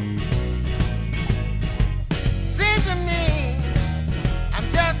 Seems to me, I'm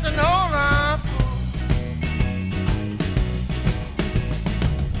just an older fool.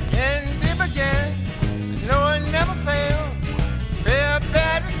 And deep again, I know it never fails. Be a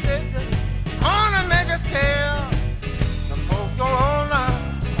bad decision on a mega scale. Some folks go older,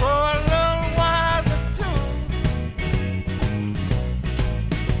 grow a little wiser too.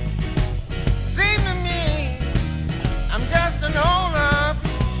 Seems to me, I'm just an older fool.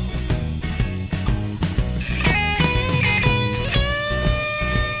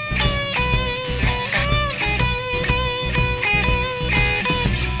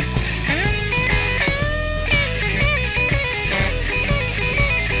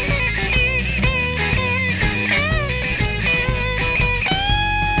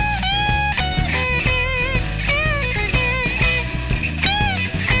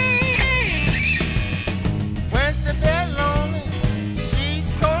 Went to bed lonely,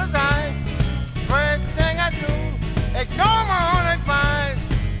 she's cold as ice. First thing I do, ignore my own advice.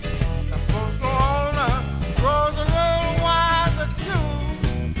 Some folks go older, grows a little wiser too.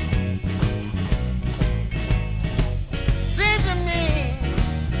 Seems to me,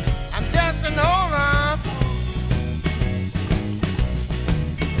 I'm just an older fool.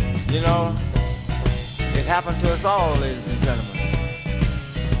 You know, it happened to us all, ladies and gentlemen.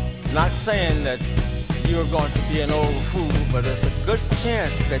 Not saying that you're going to be an old fool, but it's a good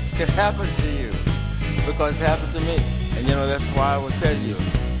chance that it could happen to you, because it happened to me, and you know that's why I will tell you.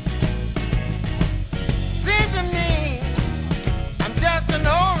 Seems to me, I'm just an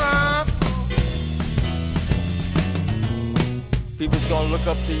older fool. People's gonna look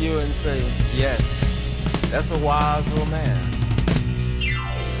up to you and say, yes, that's a wise old man.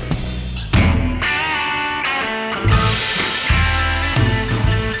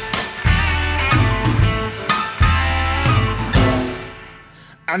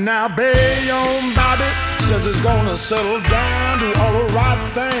 And now Bayon Bobby says he's gonna settle down, do all the right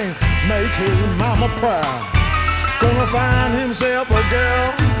things, make his mama proud. Gonna find himself a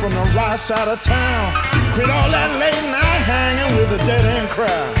girl from the right side of town, quit all that late night hanging with the dead end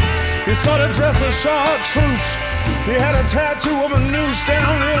crowd. He sort of dressed as chartreuse, he had a tattoo of a noose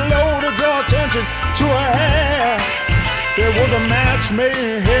down real low to draw attention to her hair. There was a match made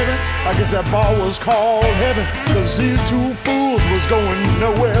in heaven, I guess that bar was called heaven, cause these two fools was going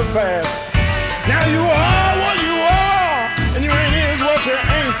nowhere fast. Now you are what you are, and you ain't is what you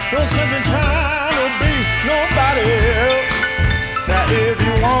ain't, no sense in trying to be nobody else. Now if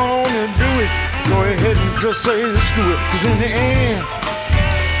you wanna do it, go ahead and just say screw it, cause in the end,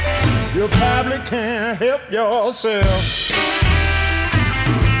 you probably can't help yourself.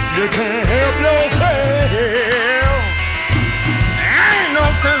 You can't help yourself. Ain't no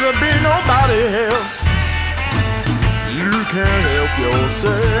sense of being nobody else. You can't help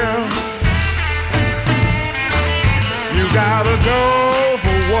yourself. You got gotta go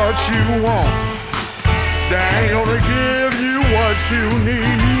for what you want. They ain't gonna give you what you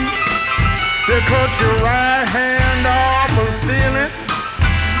need. They cut your right hand off for stealing.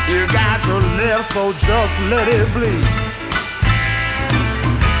 You got your left, so just let it bleed.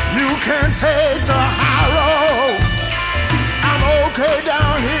 You can take the high road. I'm okay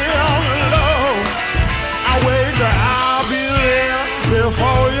down here on the low. I wager I'll be there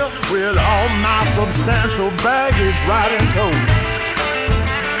before you with all my substantial baggage right in tow.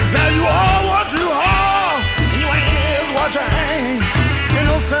 Now you are what you are, and you ain't is what you ain't. Ain't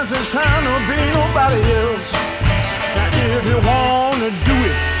no sense in trying to be nobody else. Now if you wanna do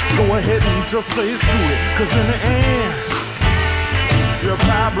it, go ahead and just say screw it. Cause in the end, you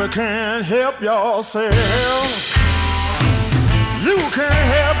probably can't help yourself. You can't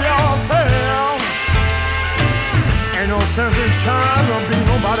help yourself. Ain't no sense in trying to be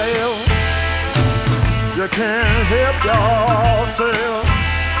nobody else. You can't help yourself.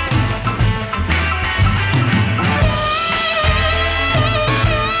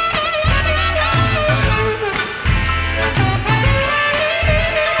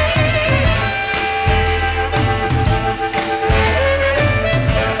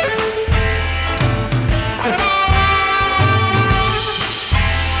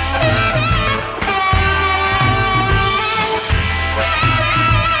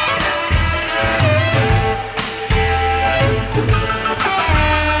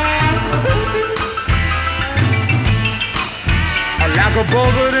 Like a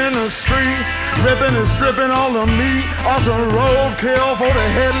buzzard in the street, ripping and stripping all the meat. Also roadkill for the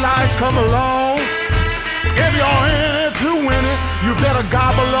headlights come along. If you're in it to win it, you better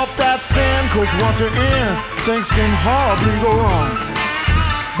gobble up that sin. Cause once you're in, things can horribly go wrong.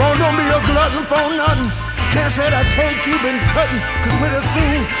 But don't be a glutton for nothing. Can't say that cake you've been cutting. Cause pretty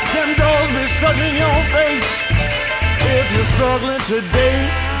soon, them doors be shutting in your face. If you're struggling today,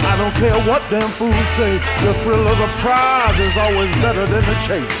 I don't care what them fools say. The thrill of the prize is always better than the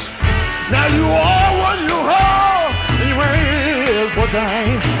chase. Now you are what you are, and you ain't is what you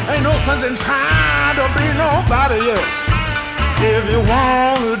ain't. Ain't no sense in trying to be nobody else. If you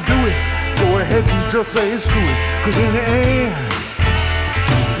wanna do it, go ahead and just say screw it. Cause in the end,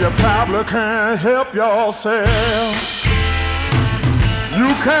 you probably can't help yourself. You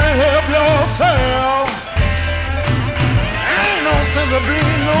can't help yourself. Ain't no sense of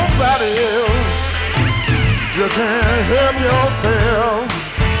being nobody else. You can't help yourself.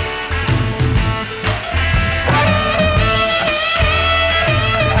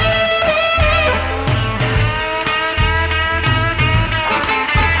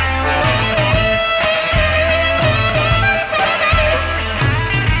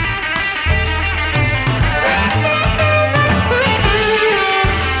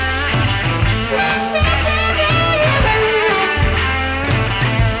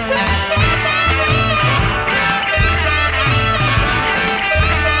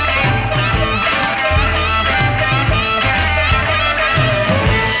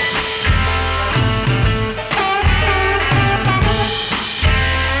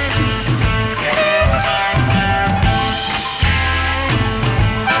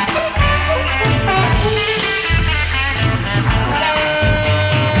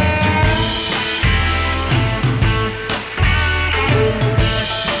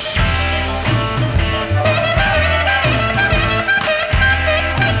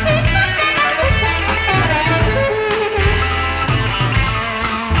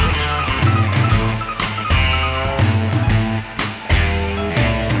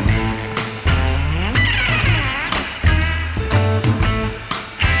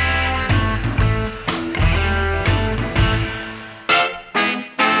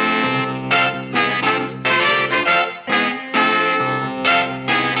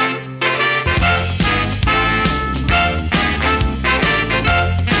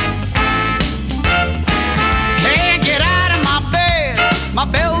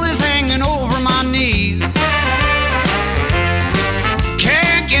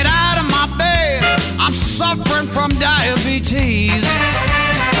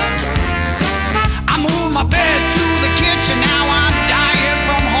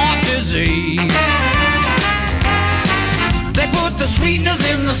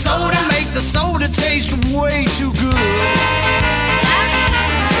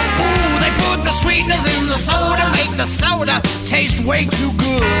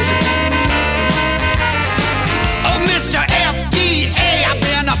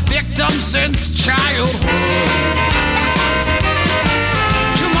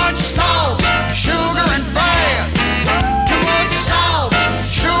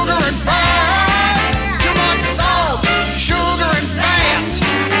 Sugar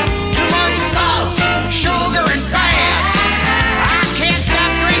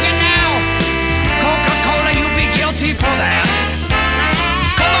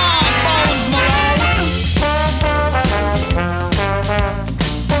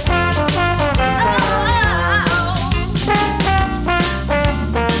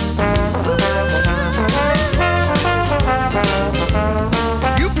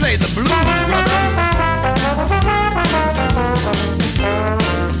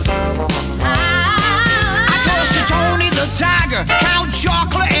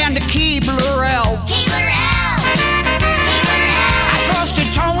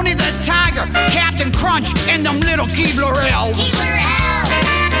little Keebler elves.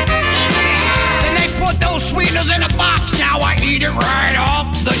 Then they put those sweeteners in a box. Now I eat it right off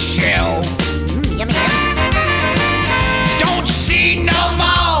the shelf. Yummy. Don't see no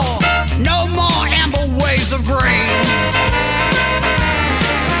more amber waves of grain.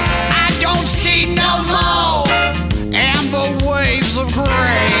 I don't see no more amber waves of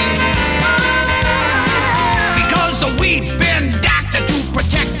grain. Because the wheat been doctored to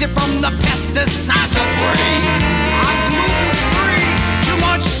protect it from the pesticides of grain. I'm gluten-free. Too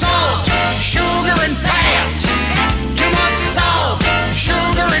much salt, sugar and fat. Too much salt,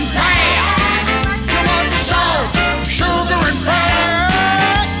 sugar and fat. Too much salt, sugar and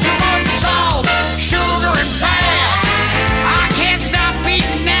fat. Too much salt, sugar and fat. I can't stop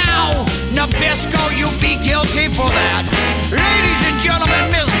eating now. Nabisco, you'll be guilty for that. Ladies and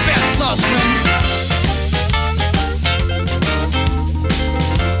gentlemen, Miss Beth Sussman.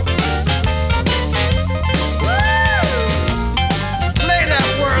 Play that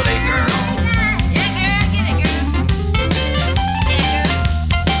whirly, girl.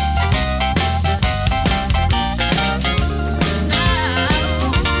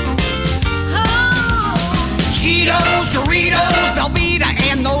 Cheetos, Doritos, Velveeta,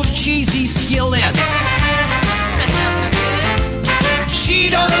 and those cheesy skillets.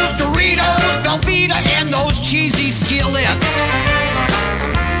 Cheetos, Doritos, Velveeta, and those cheesy skillets.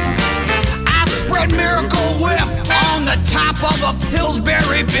 I spread Miracle Whip on the top of a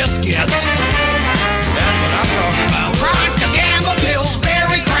Pillsbury biscuit. That's what I'm talking about. Procter Gamble,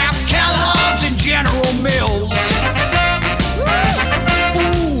 Pillsbury, Kraft, Kellogg's, and General Mills.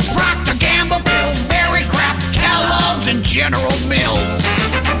 Ooh, Procter Gamble, Pillsbury, Kraft, Kellogg's, and General Mills.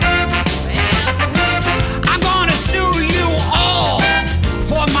 I'm gonna sue you all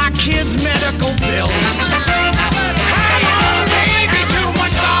for my kids' medical bills. Come on, baby, too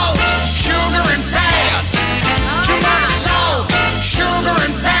much salt, sugar and fat. Too much salt, sugar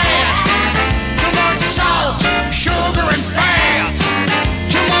and fat. Too much salt, sugar and fat.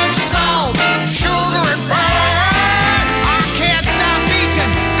 Too much salt, sugar and fat. I can't stop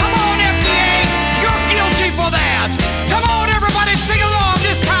eating. Come on, FDA, you're guilty for that. Come on, everybody, sing along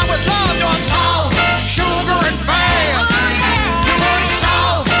this time with love on salt, sugar and fat. Too much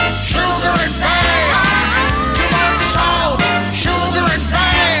salt, sugar and fat. Too much salt, sugar and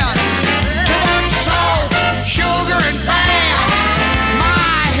fat. Too much salt, sugar and fat.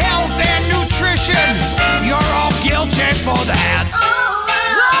 My health and nutrition, you're all guilty for that.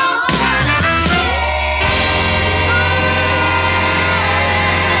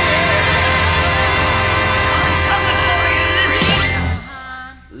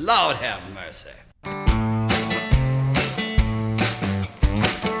 Lord have mercy.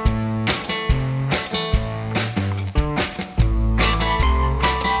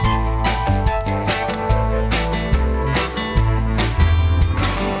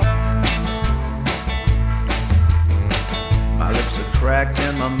 My lips are cracked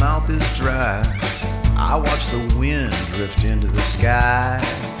and my mouth is dry. I watch the wind drift into the sky.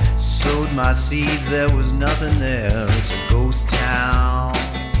 Sowed my seeds, there was nothing there. It's a ghost town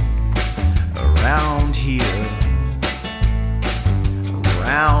around here.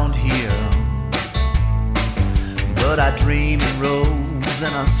 Around here. But I dream in rows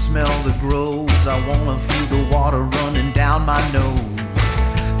and I smell the groves. I wanna feel the water running down my nose.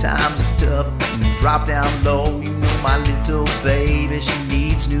 Times are tough, drop down low. You know my little baby, she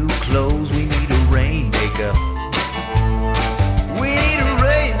needs new clothes. We need a rainmaker. We need a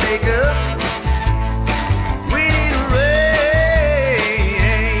rainmaker. We need a rainmaker.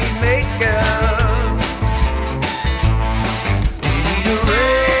 We need a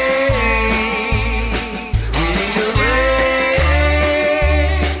rain. We need a rain.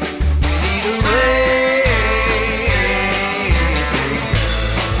 We need a rainmaker.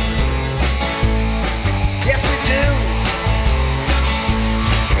 Yes, we do.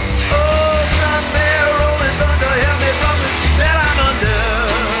 Oh, sun bear, rolling thunder, help me from the spell I'm under.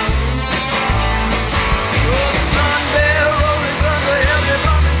 Oh, sun bear, rolling thunder, help me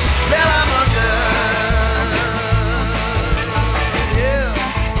from the spell I'm under. Yeah.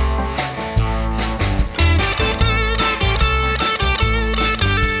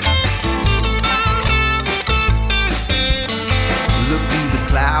 Look through the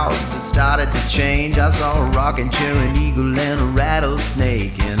clouds, it started to change. I saw a rocking chair, an eagle, and a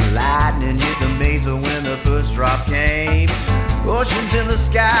rattlesnake. And lightning hit the mesa when the first drop came. Oceans in the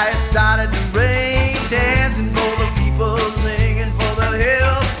sky, it started to rain. Dancing for the people, singing for the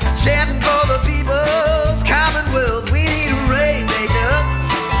hills, chanting for the people's commonwealth. We need a rainmaker.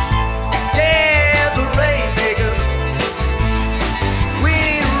 Yeah, the rainmaker. We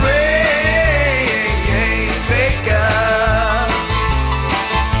need a rainmaker.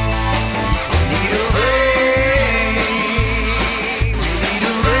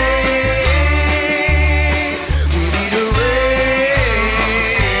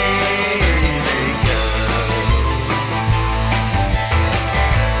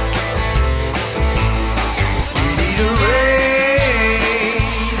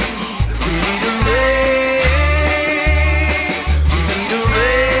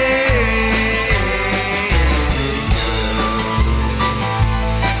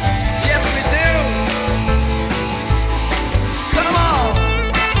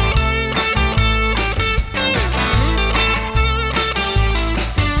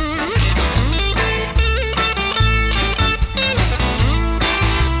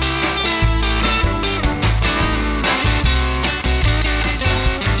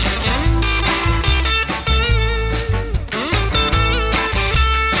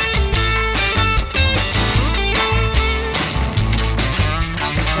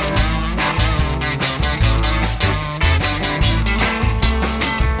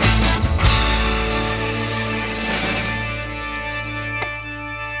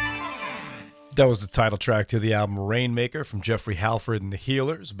 That was the title track to the album Rainmaker from Jeffrey Halford and the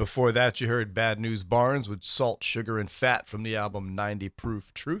Healers. Before that, you heard Bad News Barnes with Salt, Sugar, and Fat from the album 90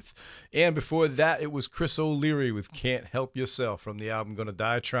 Proof Truth. And before that, it was Chris O'Leary with Can't Help Yourself from the album Gonna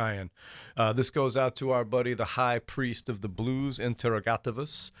Die Trying. This goes out to our buddy, the High Priest of the Blues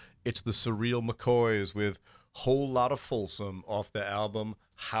Interrogativus. It's the Surreal McCoys with Whole Lot of Folsom off the album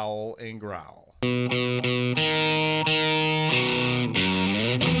Howl and Growl.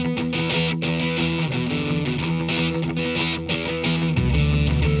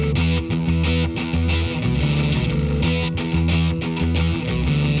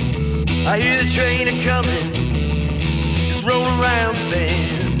 I hear the train a-comin', it's rollin' around the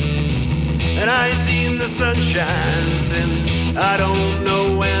bend, and I ain't seen the sunshine since I don't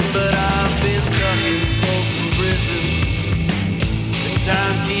know when, but I've been stuck in Folsom Prison, and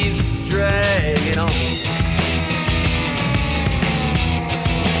time keeps dragging on.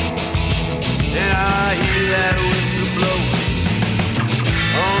 And I hear that whistle blowing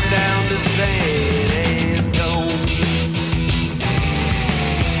on down the San Antone.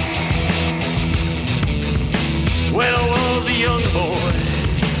 When I was a young boy,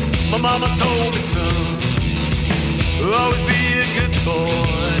 my mama told me, son, always be a good boy,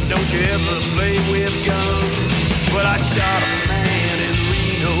 don't you ever play with guns. But I shot a man in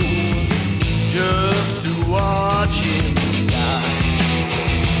Reno just to watch him die.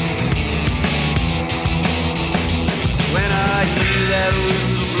 When I hear that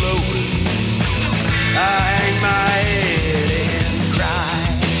whistle blowing, I hang my head and cry.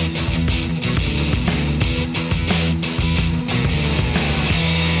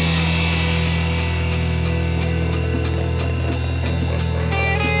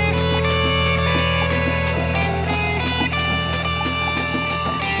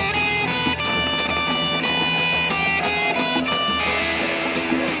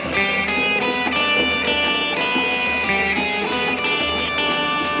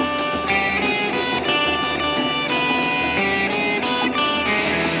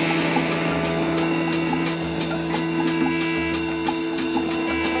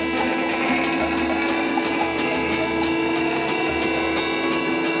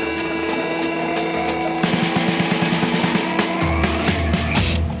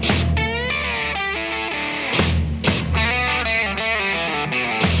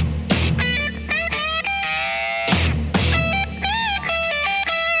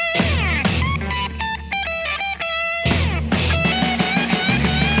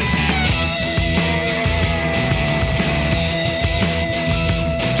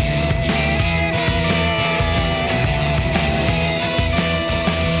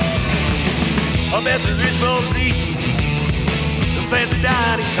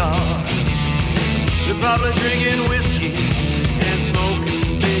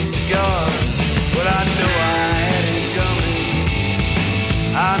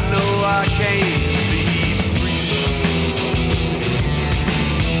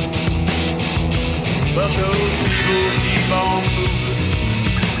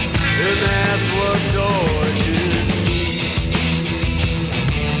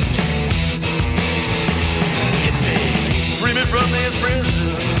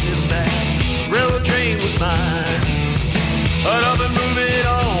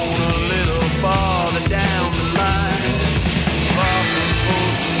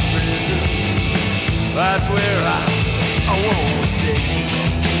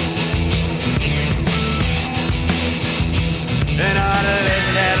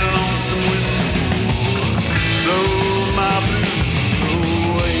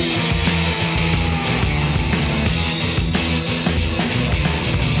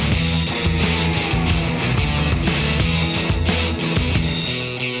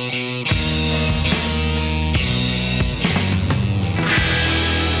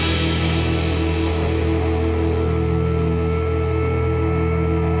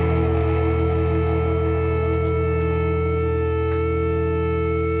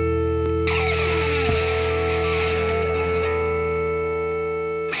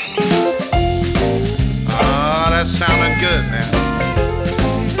 Sounding good, man.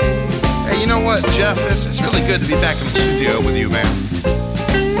 Hey, you know what, Jeff? It's really good to be back in the studio with you, man.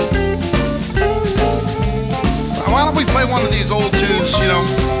 Why don't we play one of these old tunes, you know,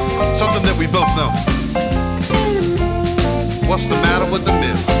 something that we both know? What's the matter with the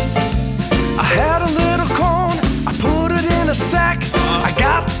mill? I had a little corn, I put it in a sack. I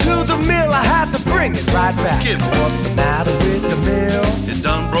got to the mill, I had to bring it right back. What's the matter with the mill? It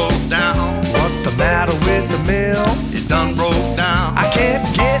done broke down. What's the matter with the mill? It done broke down. I can't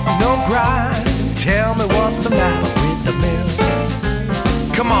get no grind. Tell me what's the matter with the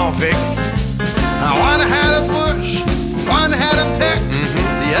mill? Come on, Vic. Now one had a bush, one had a peck,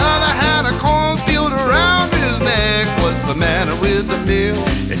 the other had a cornfield around his neck. What's the matter with the mill?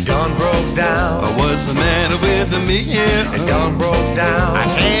 It done broke down. What's the matter with the mill? It done broke down. I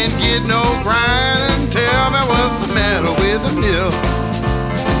can't get no grinding. Tell me what's the matter with the mill?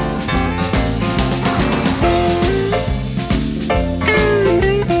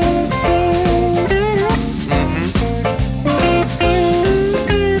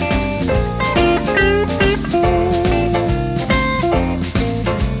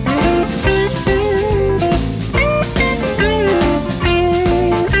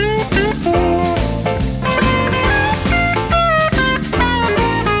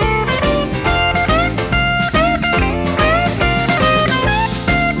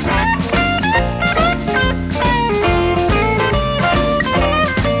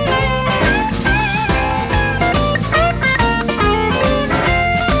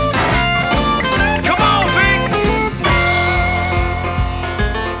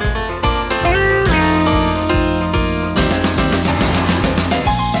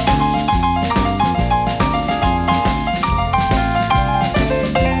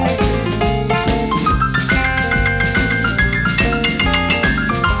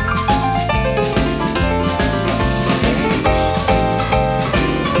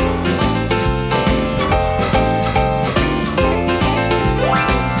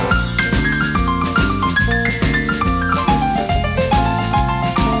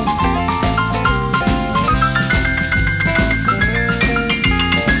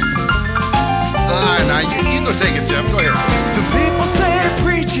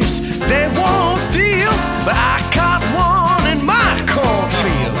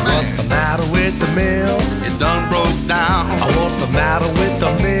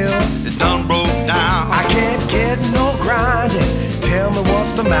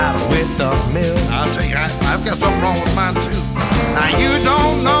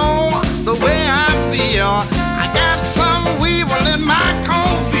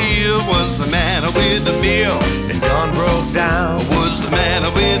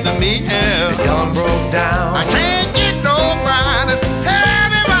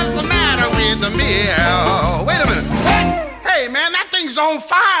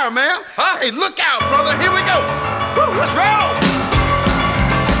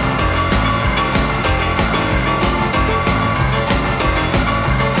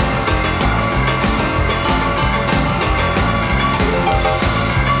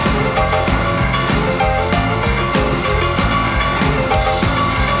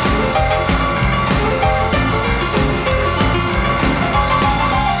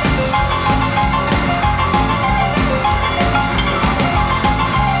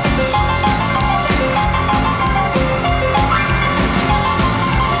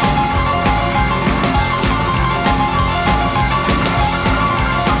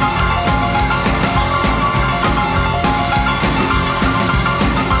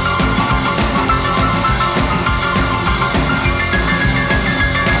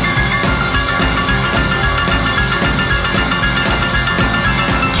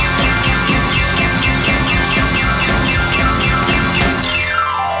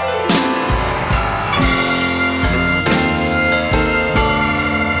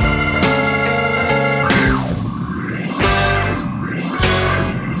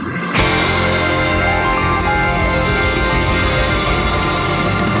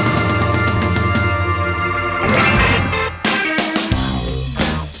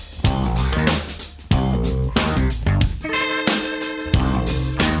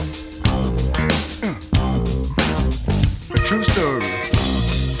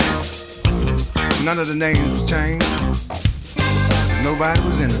 None of the names was changed. Nobody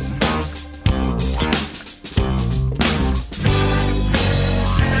was innocent.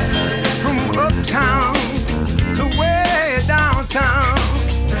 From uptown to way downtown,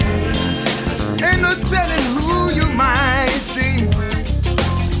 ain't no telling who you might see.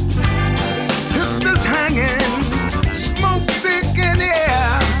 Pistols hanging, smoke thick in the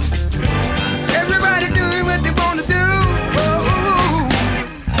air. Everybody doing what they want to do. Oh,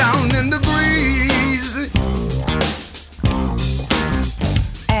 down in the breeze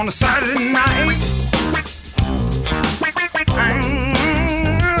on a Saturday night.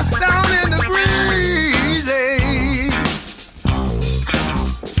 Down in the breeze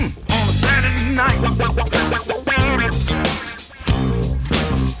on a Saturday night.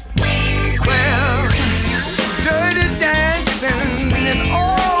 Well, dirty dancing and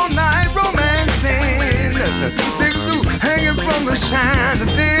all night romancing. Big Lou hanging from the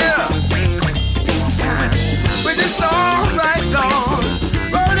chandelier. But it's all right, Lord,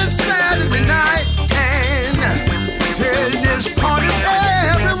 for the Saturday night.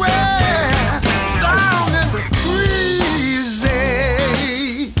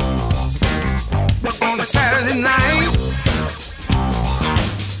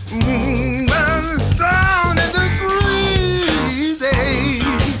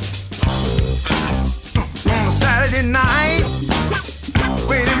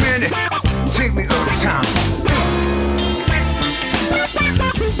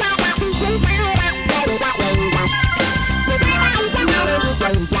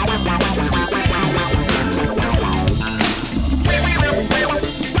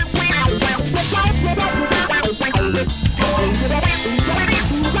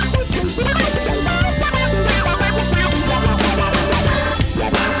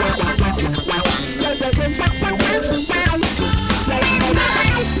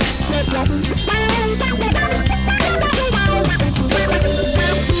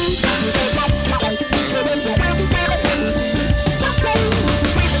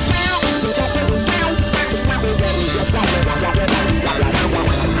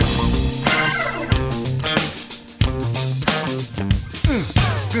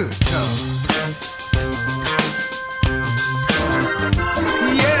 good dog.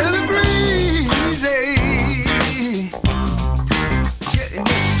 Yeah, the breezy. Getting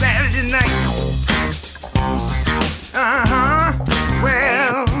this Saturday night.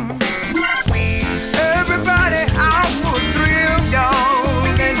 Well, everybody out for a thrill, y'all,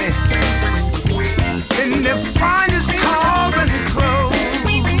 in their finest cars and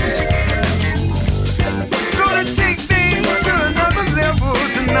clothes. Gonna take things to another level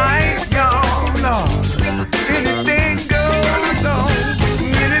tonight, y'all. Lord, anything goes, Lord,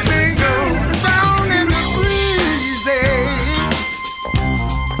 anything goes down in the breezy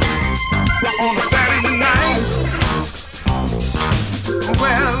on a Saturday night.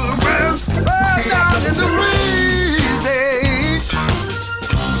 Well, down in the breezy,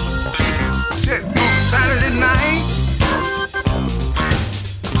 check on Saturday night.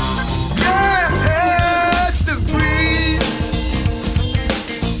 Yes, the breeze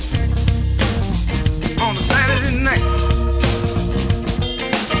on a Saturday night.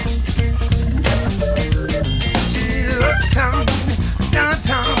 She's uptown,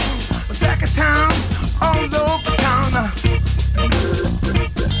 downtown, back of town, all over town.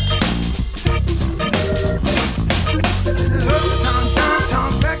 Uptown,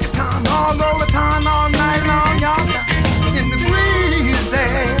 downtown, back of town, all over town, all night long, y'all. In the breezy.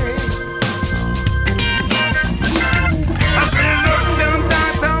 I said uptown,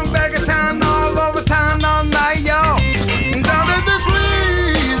 downtown, back of town, all over town, all night, y'all. Down in the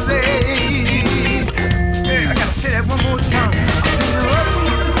breezy. Yeah, I gotta say that one more time. I said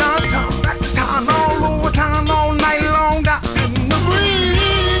uptown, downtown, back of town, all over town, all night long, down in the breezy.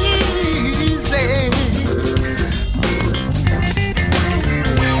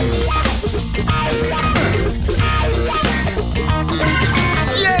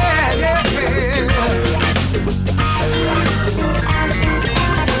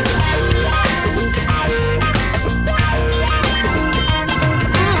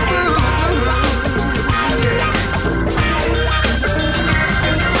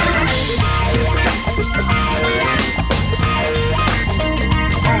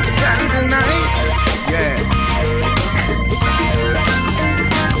 On Saturday night, yeah.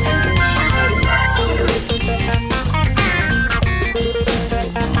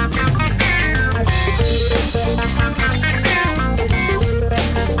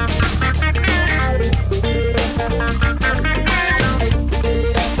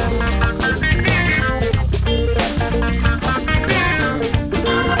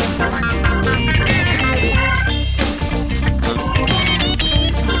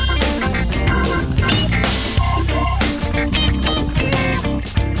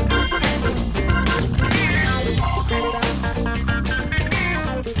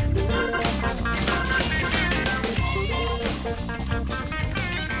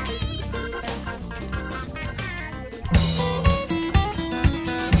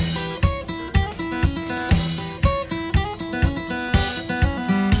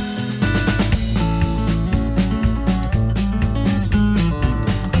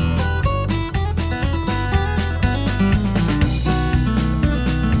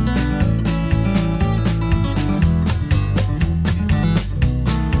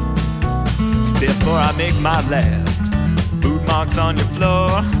 Before I make my last boot marks on your floor,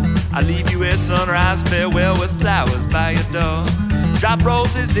 I leave you a sunrise farewell with flowers by your door. Drop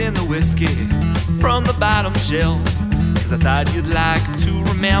roses in the whiskey from the bottom shelf, 'cause I thought you'd like to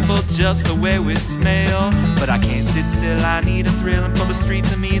remember just the way we smell. But I can't sit still, I need a thrilling from the street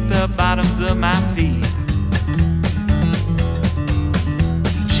to meet the bottoms of my feet.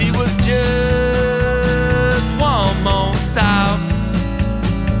 She was just one more stop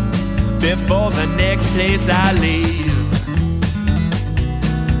before the next place I leave.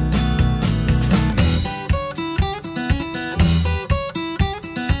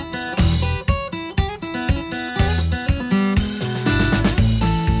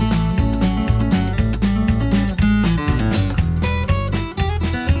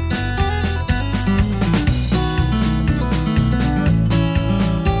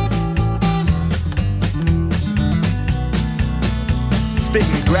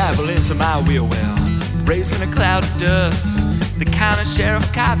 Spitting gravel into my wheel well, racing a cloud of dust. The county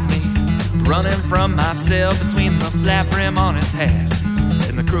sheriff caught me running from myself between the flat brim on his hat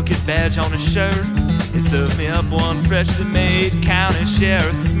and the crooked badge on his shirt. He served me up one freshly made county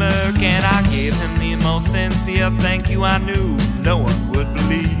sheriff smirk, and I gave him the most sincere thank you I knew no one would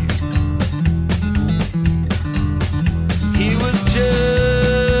believe. He was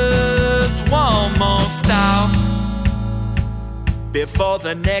just one more stop before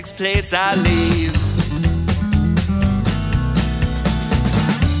the next place I leave.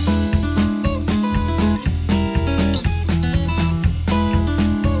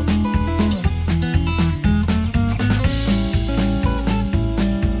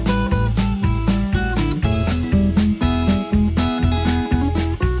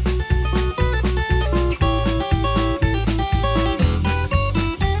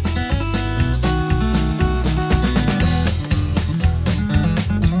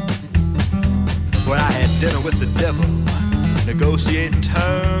 devil, negotiating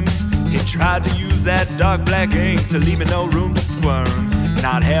terms. He tried to use that dark black ink to leave me no room to squirm. And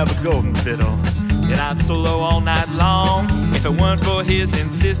I'd have a golden fiddle, and I'd solo all night long if it weren't for his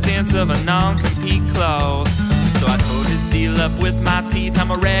insistence of a non-compete clause. So I tore his deal up with my teeth.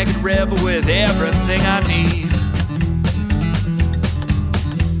 I'm a ragged rebel with everything I need.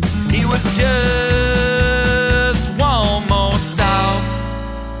 He was just one more stop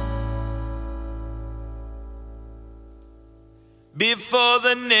before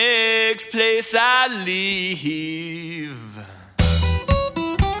the next place I leave.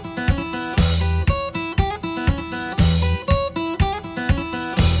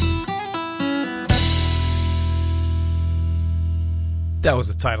 That was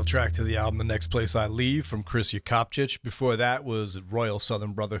the title track to the album, The Next Place I Leave, from Chris Yakopchich. Before that was Royal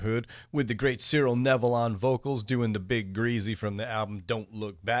Southern Brotherhood with the great Cyril Neville on vocals doing the Big Greasy from the album Don't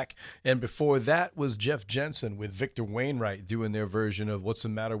Look Back. And before that was Jeff Jensen with Victor Wainwright doing their version of What's the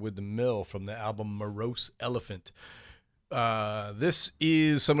Matter with the Mill from the album Morose Elephant. This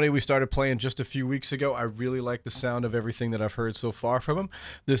is somebody we started playing just a few weeks ago. I really like the sound of everything that I've heard so far from him.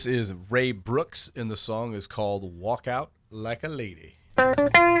 This is Ray Brooks, and the song is called Walk Out Like a Lady.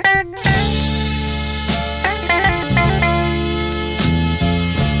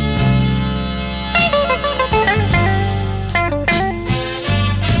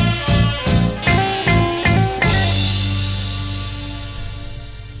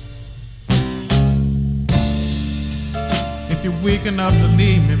 If you're weak enough to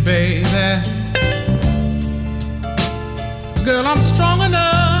leave me, baby, girl, I'm strong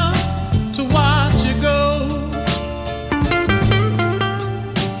enough to watch you go.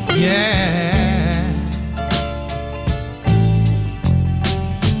 Yeah.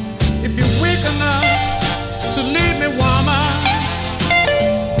 If you're weak enough to leave me, woman,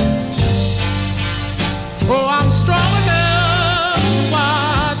 oh, I'm strong enough to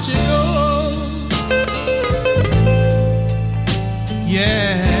watch you go.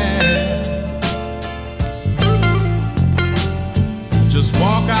 Yeah. Just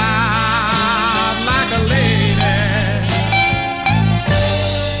walk out like a lady.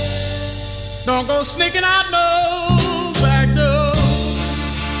 Don't go sneaking out no back door.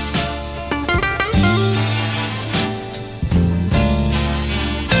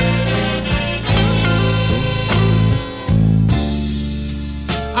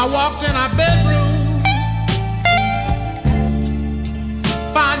 I walked in our bedroom,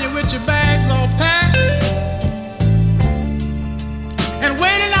 find you with your bags all packed, and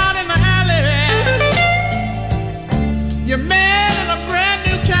waiting out in the alley, your man in a brand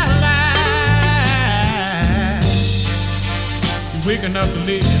new Cadillac. Weak enough to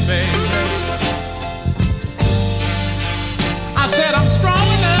leave me, baby. I said I'm strong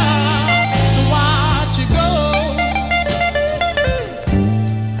enough to watch you go.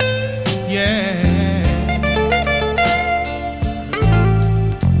 Yeah.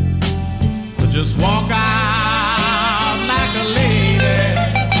 But just walk out like a lady.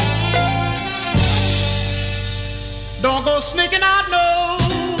 Don't go sneaking out no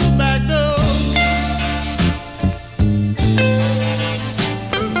back door.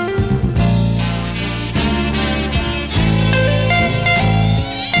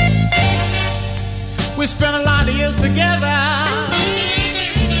 We spent a lot of years together,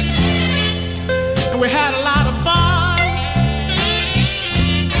 and we had a lot of fun.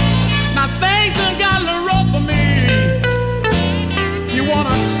 Now things done got a little rough for me. You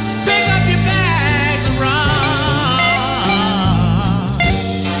wanna pick up your bags and run.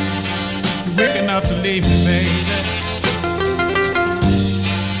 You're weak enough to leave me, baby.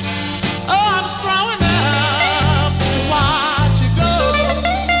 Oh, I'm strong enough to watch you go.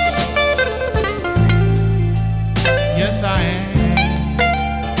 Yes, I am.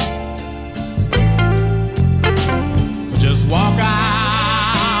 Just walk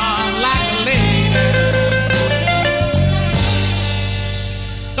out like a lady.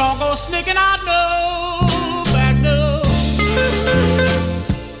 Don't go sneaking out no back door.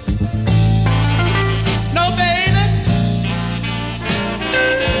 No, baby.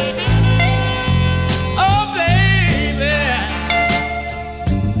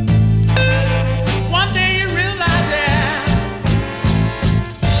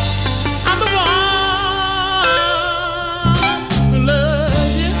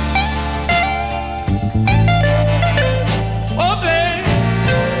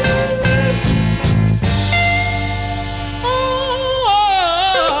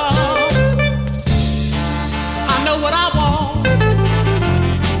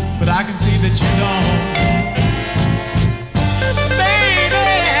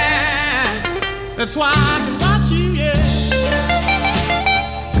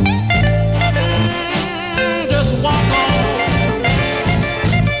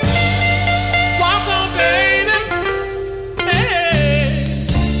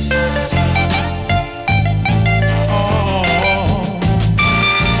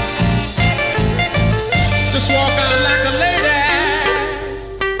 just walk out like a lady.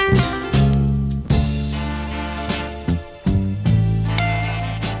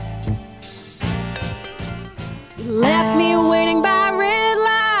 Left me waiting by red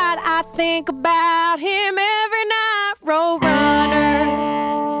light. I think about him every night. Road runner,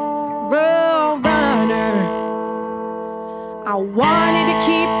 road runner. I wanted to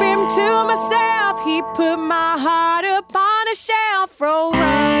keep him to myself. He put my heart up on a shelf. Road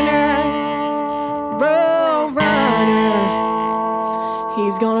runner, road runner.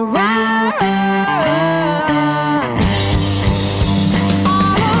 He's gonna run.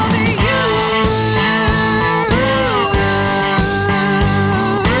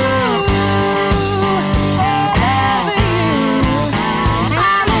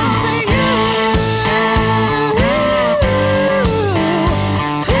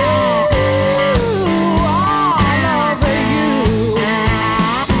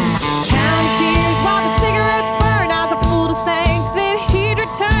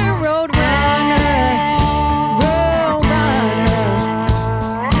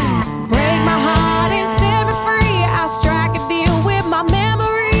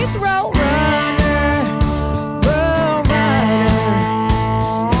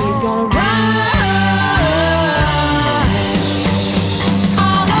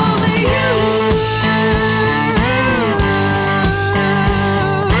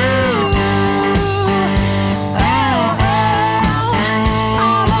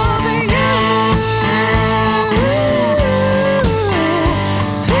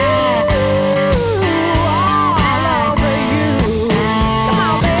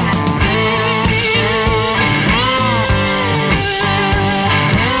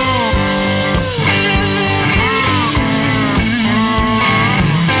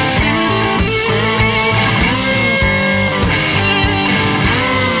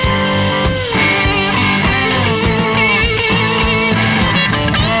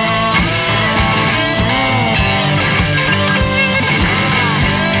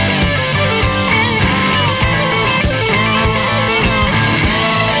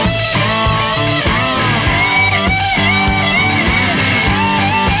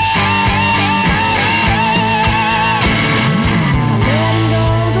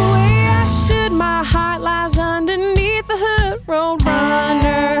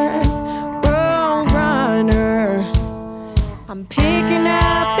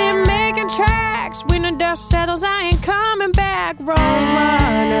 Settles, I ain't coming back. Road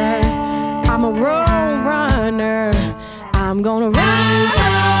runner, I'm a road runner. I'm gonna run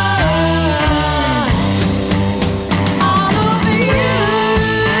all over you.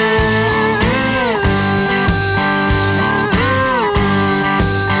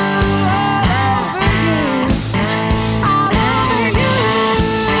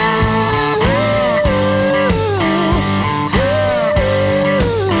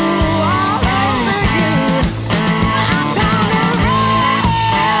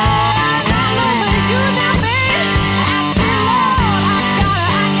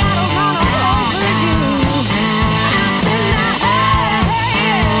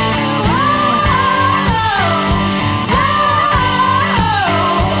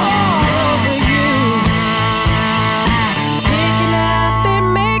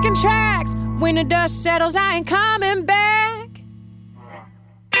 When the dust settles, I ain't coming back.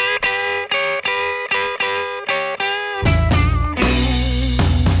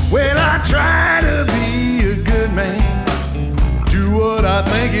 Well, I try to be a good man, do what I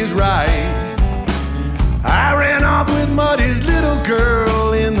think is right. I ran off with Muddy's little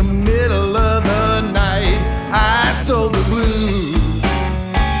girl in the middle of the night. I stole the blues.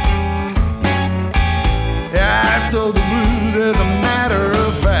 Yeah, I stole the blues as a matter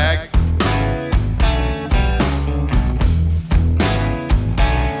of fact.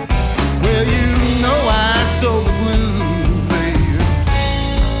 Well, you know I stole the blues, baby.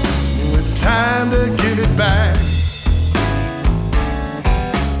 It's time to give it back.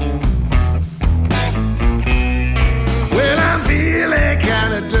 Well, I'm feeling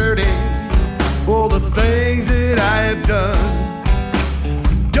kinda dirty for the things that I have done.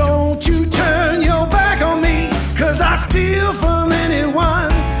 Don't you turn your back on me, 'cause I steal from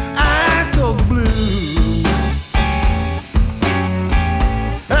anyone. I stole the blues.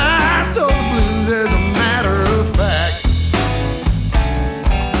 As a matter of fact,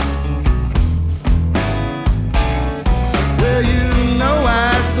 well, you know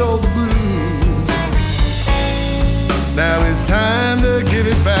I stole the blues. Now it's time to give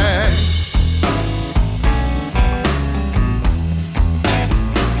it back.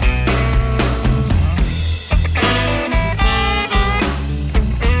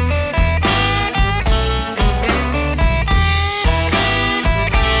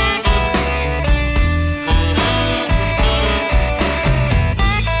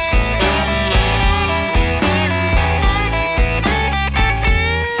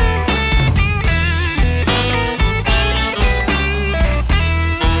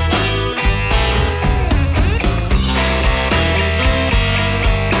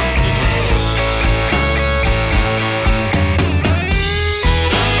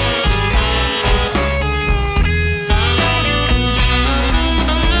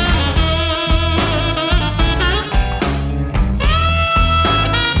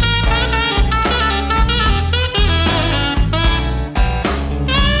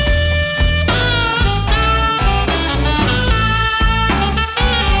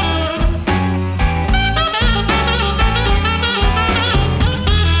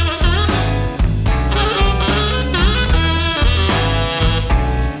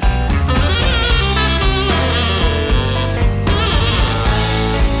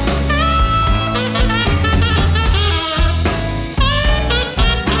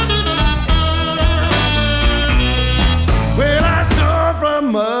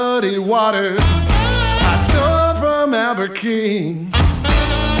 muddy water I stole from Albert King.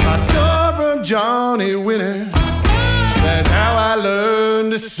 I stole from Johnny Winter. That's how I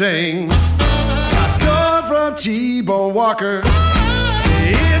learned to sing. I stole from T-Bone Walker.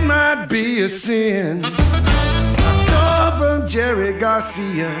 It might be a sin. I stole from Jerry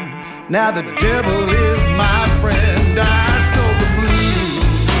Garcia. Now the devil is my friend. I stole the blues.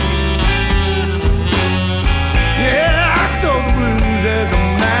 Yeah, I stole the blues as a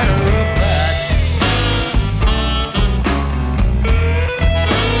matter of fact.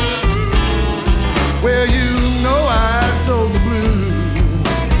 Well, you know I stole the blues.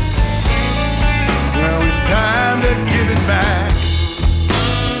 Well, it's time to give it back.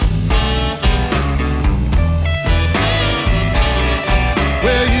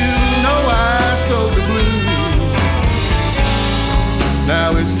 Well, you know I stole the blues.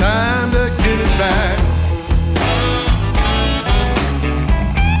 Now it's time to give it back.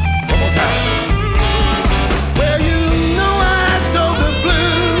 One more time. Well, you know I stole the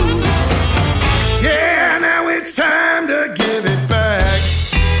blues. Yeah, now it's time to give it back.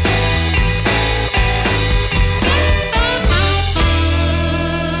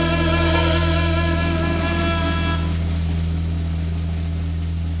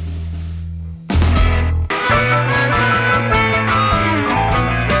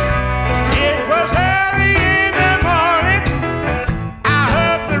 It was early in the morning. I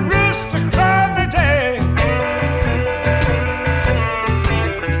heard the rooster crow the day.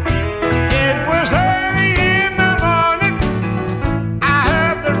 It was early in the morning. I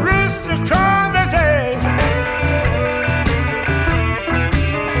heard the rooster crow the day.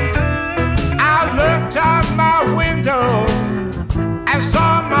 I looked out my window and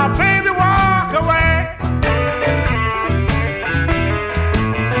saw my baby walk away.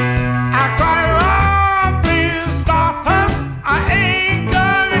 I cried, oh, please stop her. I ain't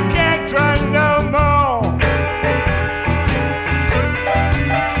gonna get drunk no more.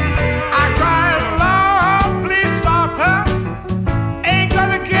 I cried, oh, please stop her. Ain't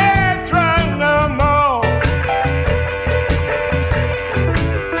gonna get drunk no more.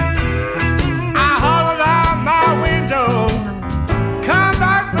 I hollered out my window, come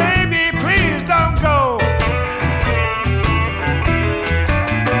back, baby, please don't go.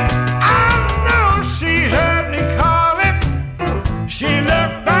 I know she heard me calling. She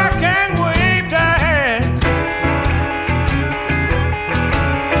looked back and waved her hand.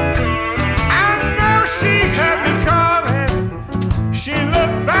 I know she heard me calling. She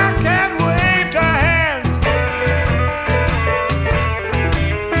looked back and waved her hand.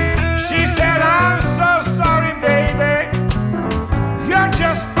 She said, I'm so sorry, baby. You're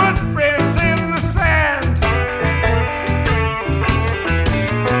just footprints in the sand.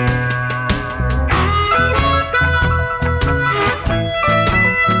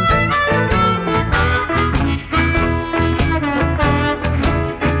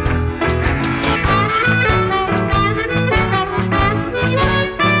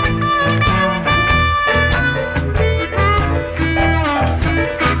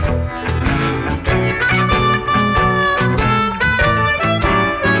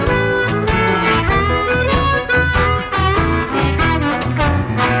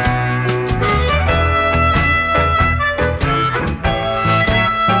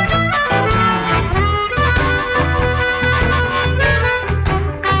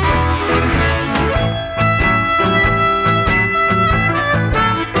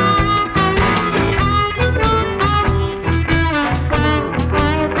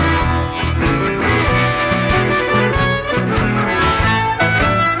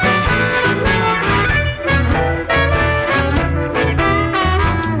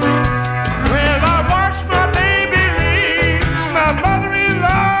 When I watched my baby leave, my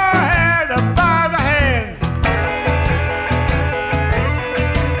mother-in-law had her by the hand.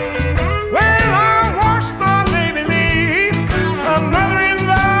 When I watched my baby leave, my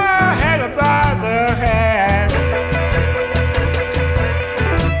mother-in-law had her by the hand.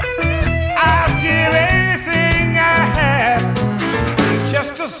 I'd give anything I have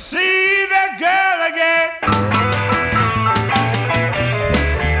just to see that girl again.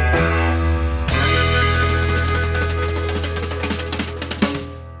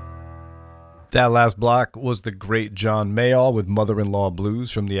 That last block was the great John Mayall with Mother-in-Law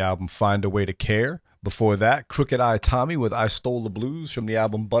Blues from the album Find a Way to Care. Before that, Crooked Eye Tommy with I Stole the Blues from the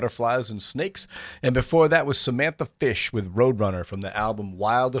album Butterflies and Snakes. And before that was Samantha Fish with Roadrunner from the album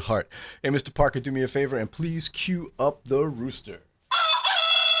Wild at Heart. Hey, Mr. Parker, do me a favor and please cue up the rooster.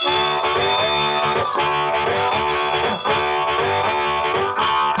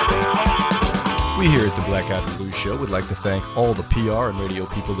 We here at the Black Eyed Blues Show would like to thank all the PR and radio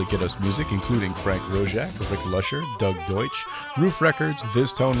people that get us music, including Frank Rojak, Rick Lusher, Doug Deutsch, Roof Records,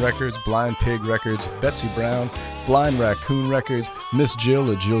 Viztone Records, Blind Pig Records, Betsy Brown, Blind Raccoon Records, Miss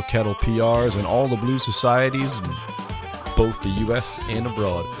Jill at Jill Kettle PRs, and all the blues societies, both the U.S. and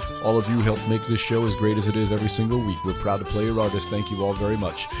abroad. All of you help make this show as great as it is every single week. We're proud to play your artists. Thank you all very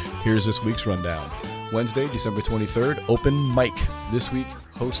much. Here's this week's rundown. Wednesday, December 23rd, open mic. This week,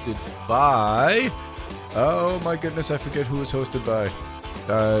 hosted by... Oh my goodness, I forget who it's hosted by.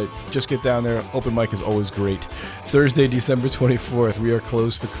 Just get down there. Open mic is always great. Thursday, December 24th, we are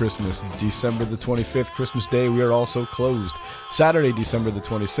closed for Christmas. December the 25th, Christmas Day, we are also closed. Saturday, December the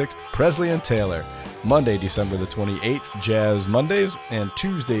 26th, Presley and Taylor. Monday, December the 28th, Jazz Mondays. And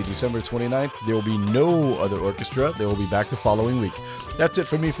Tuesday, December 29th, there will be no other orchestra. They will be back the following week. That's it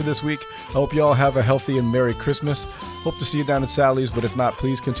for me for this week. I hope you all have a healthy and Merry Christmas. Hope to see you down at Sally's, but if not,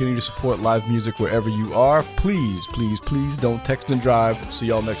 please continue to support live music wherever you are. Please, please, please don't text and drive. See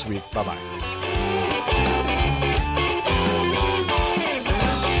y'all next week. Bye-bye.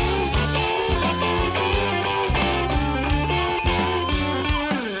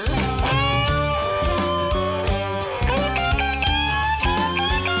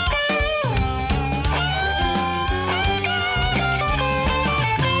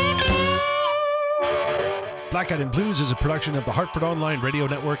 Black Eyed Blues is a production of the Hartford Online Radio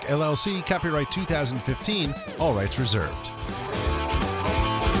Network, LLC, copyright 2015, all rights reserved.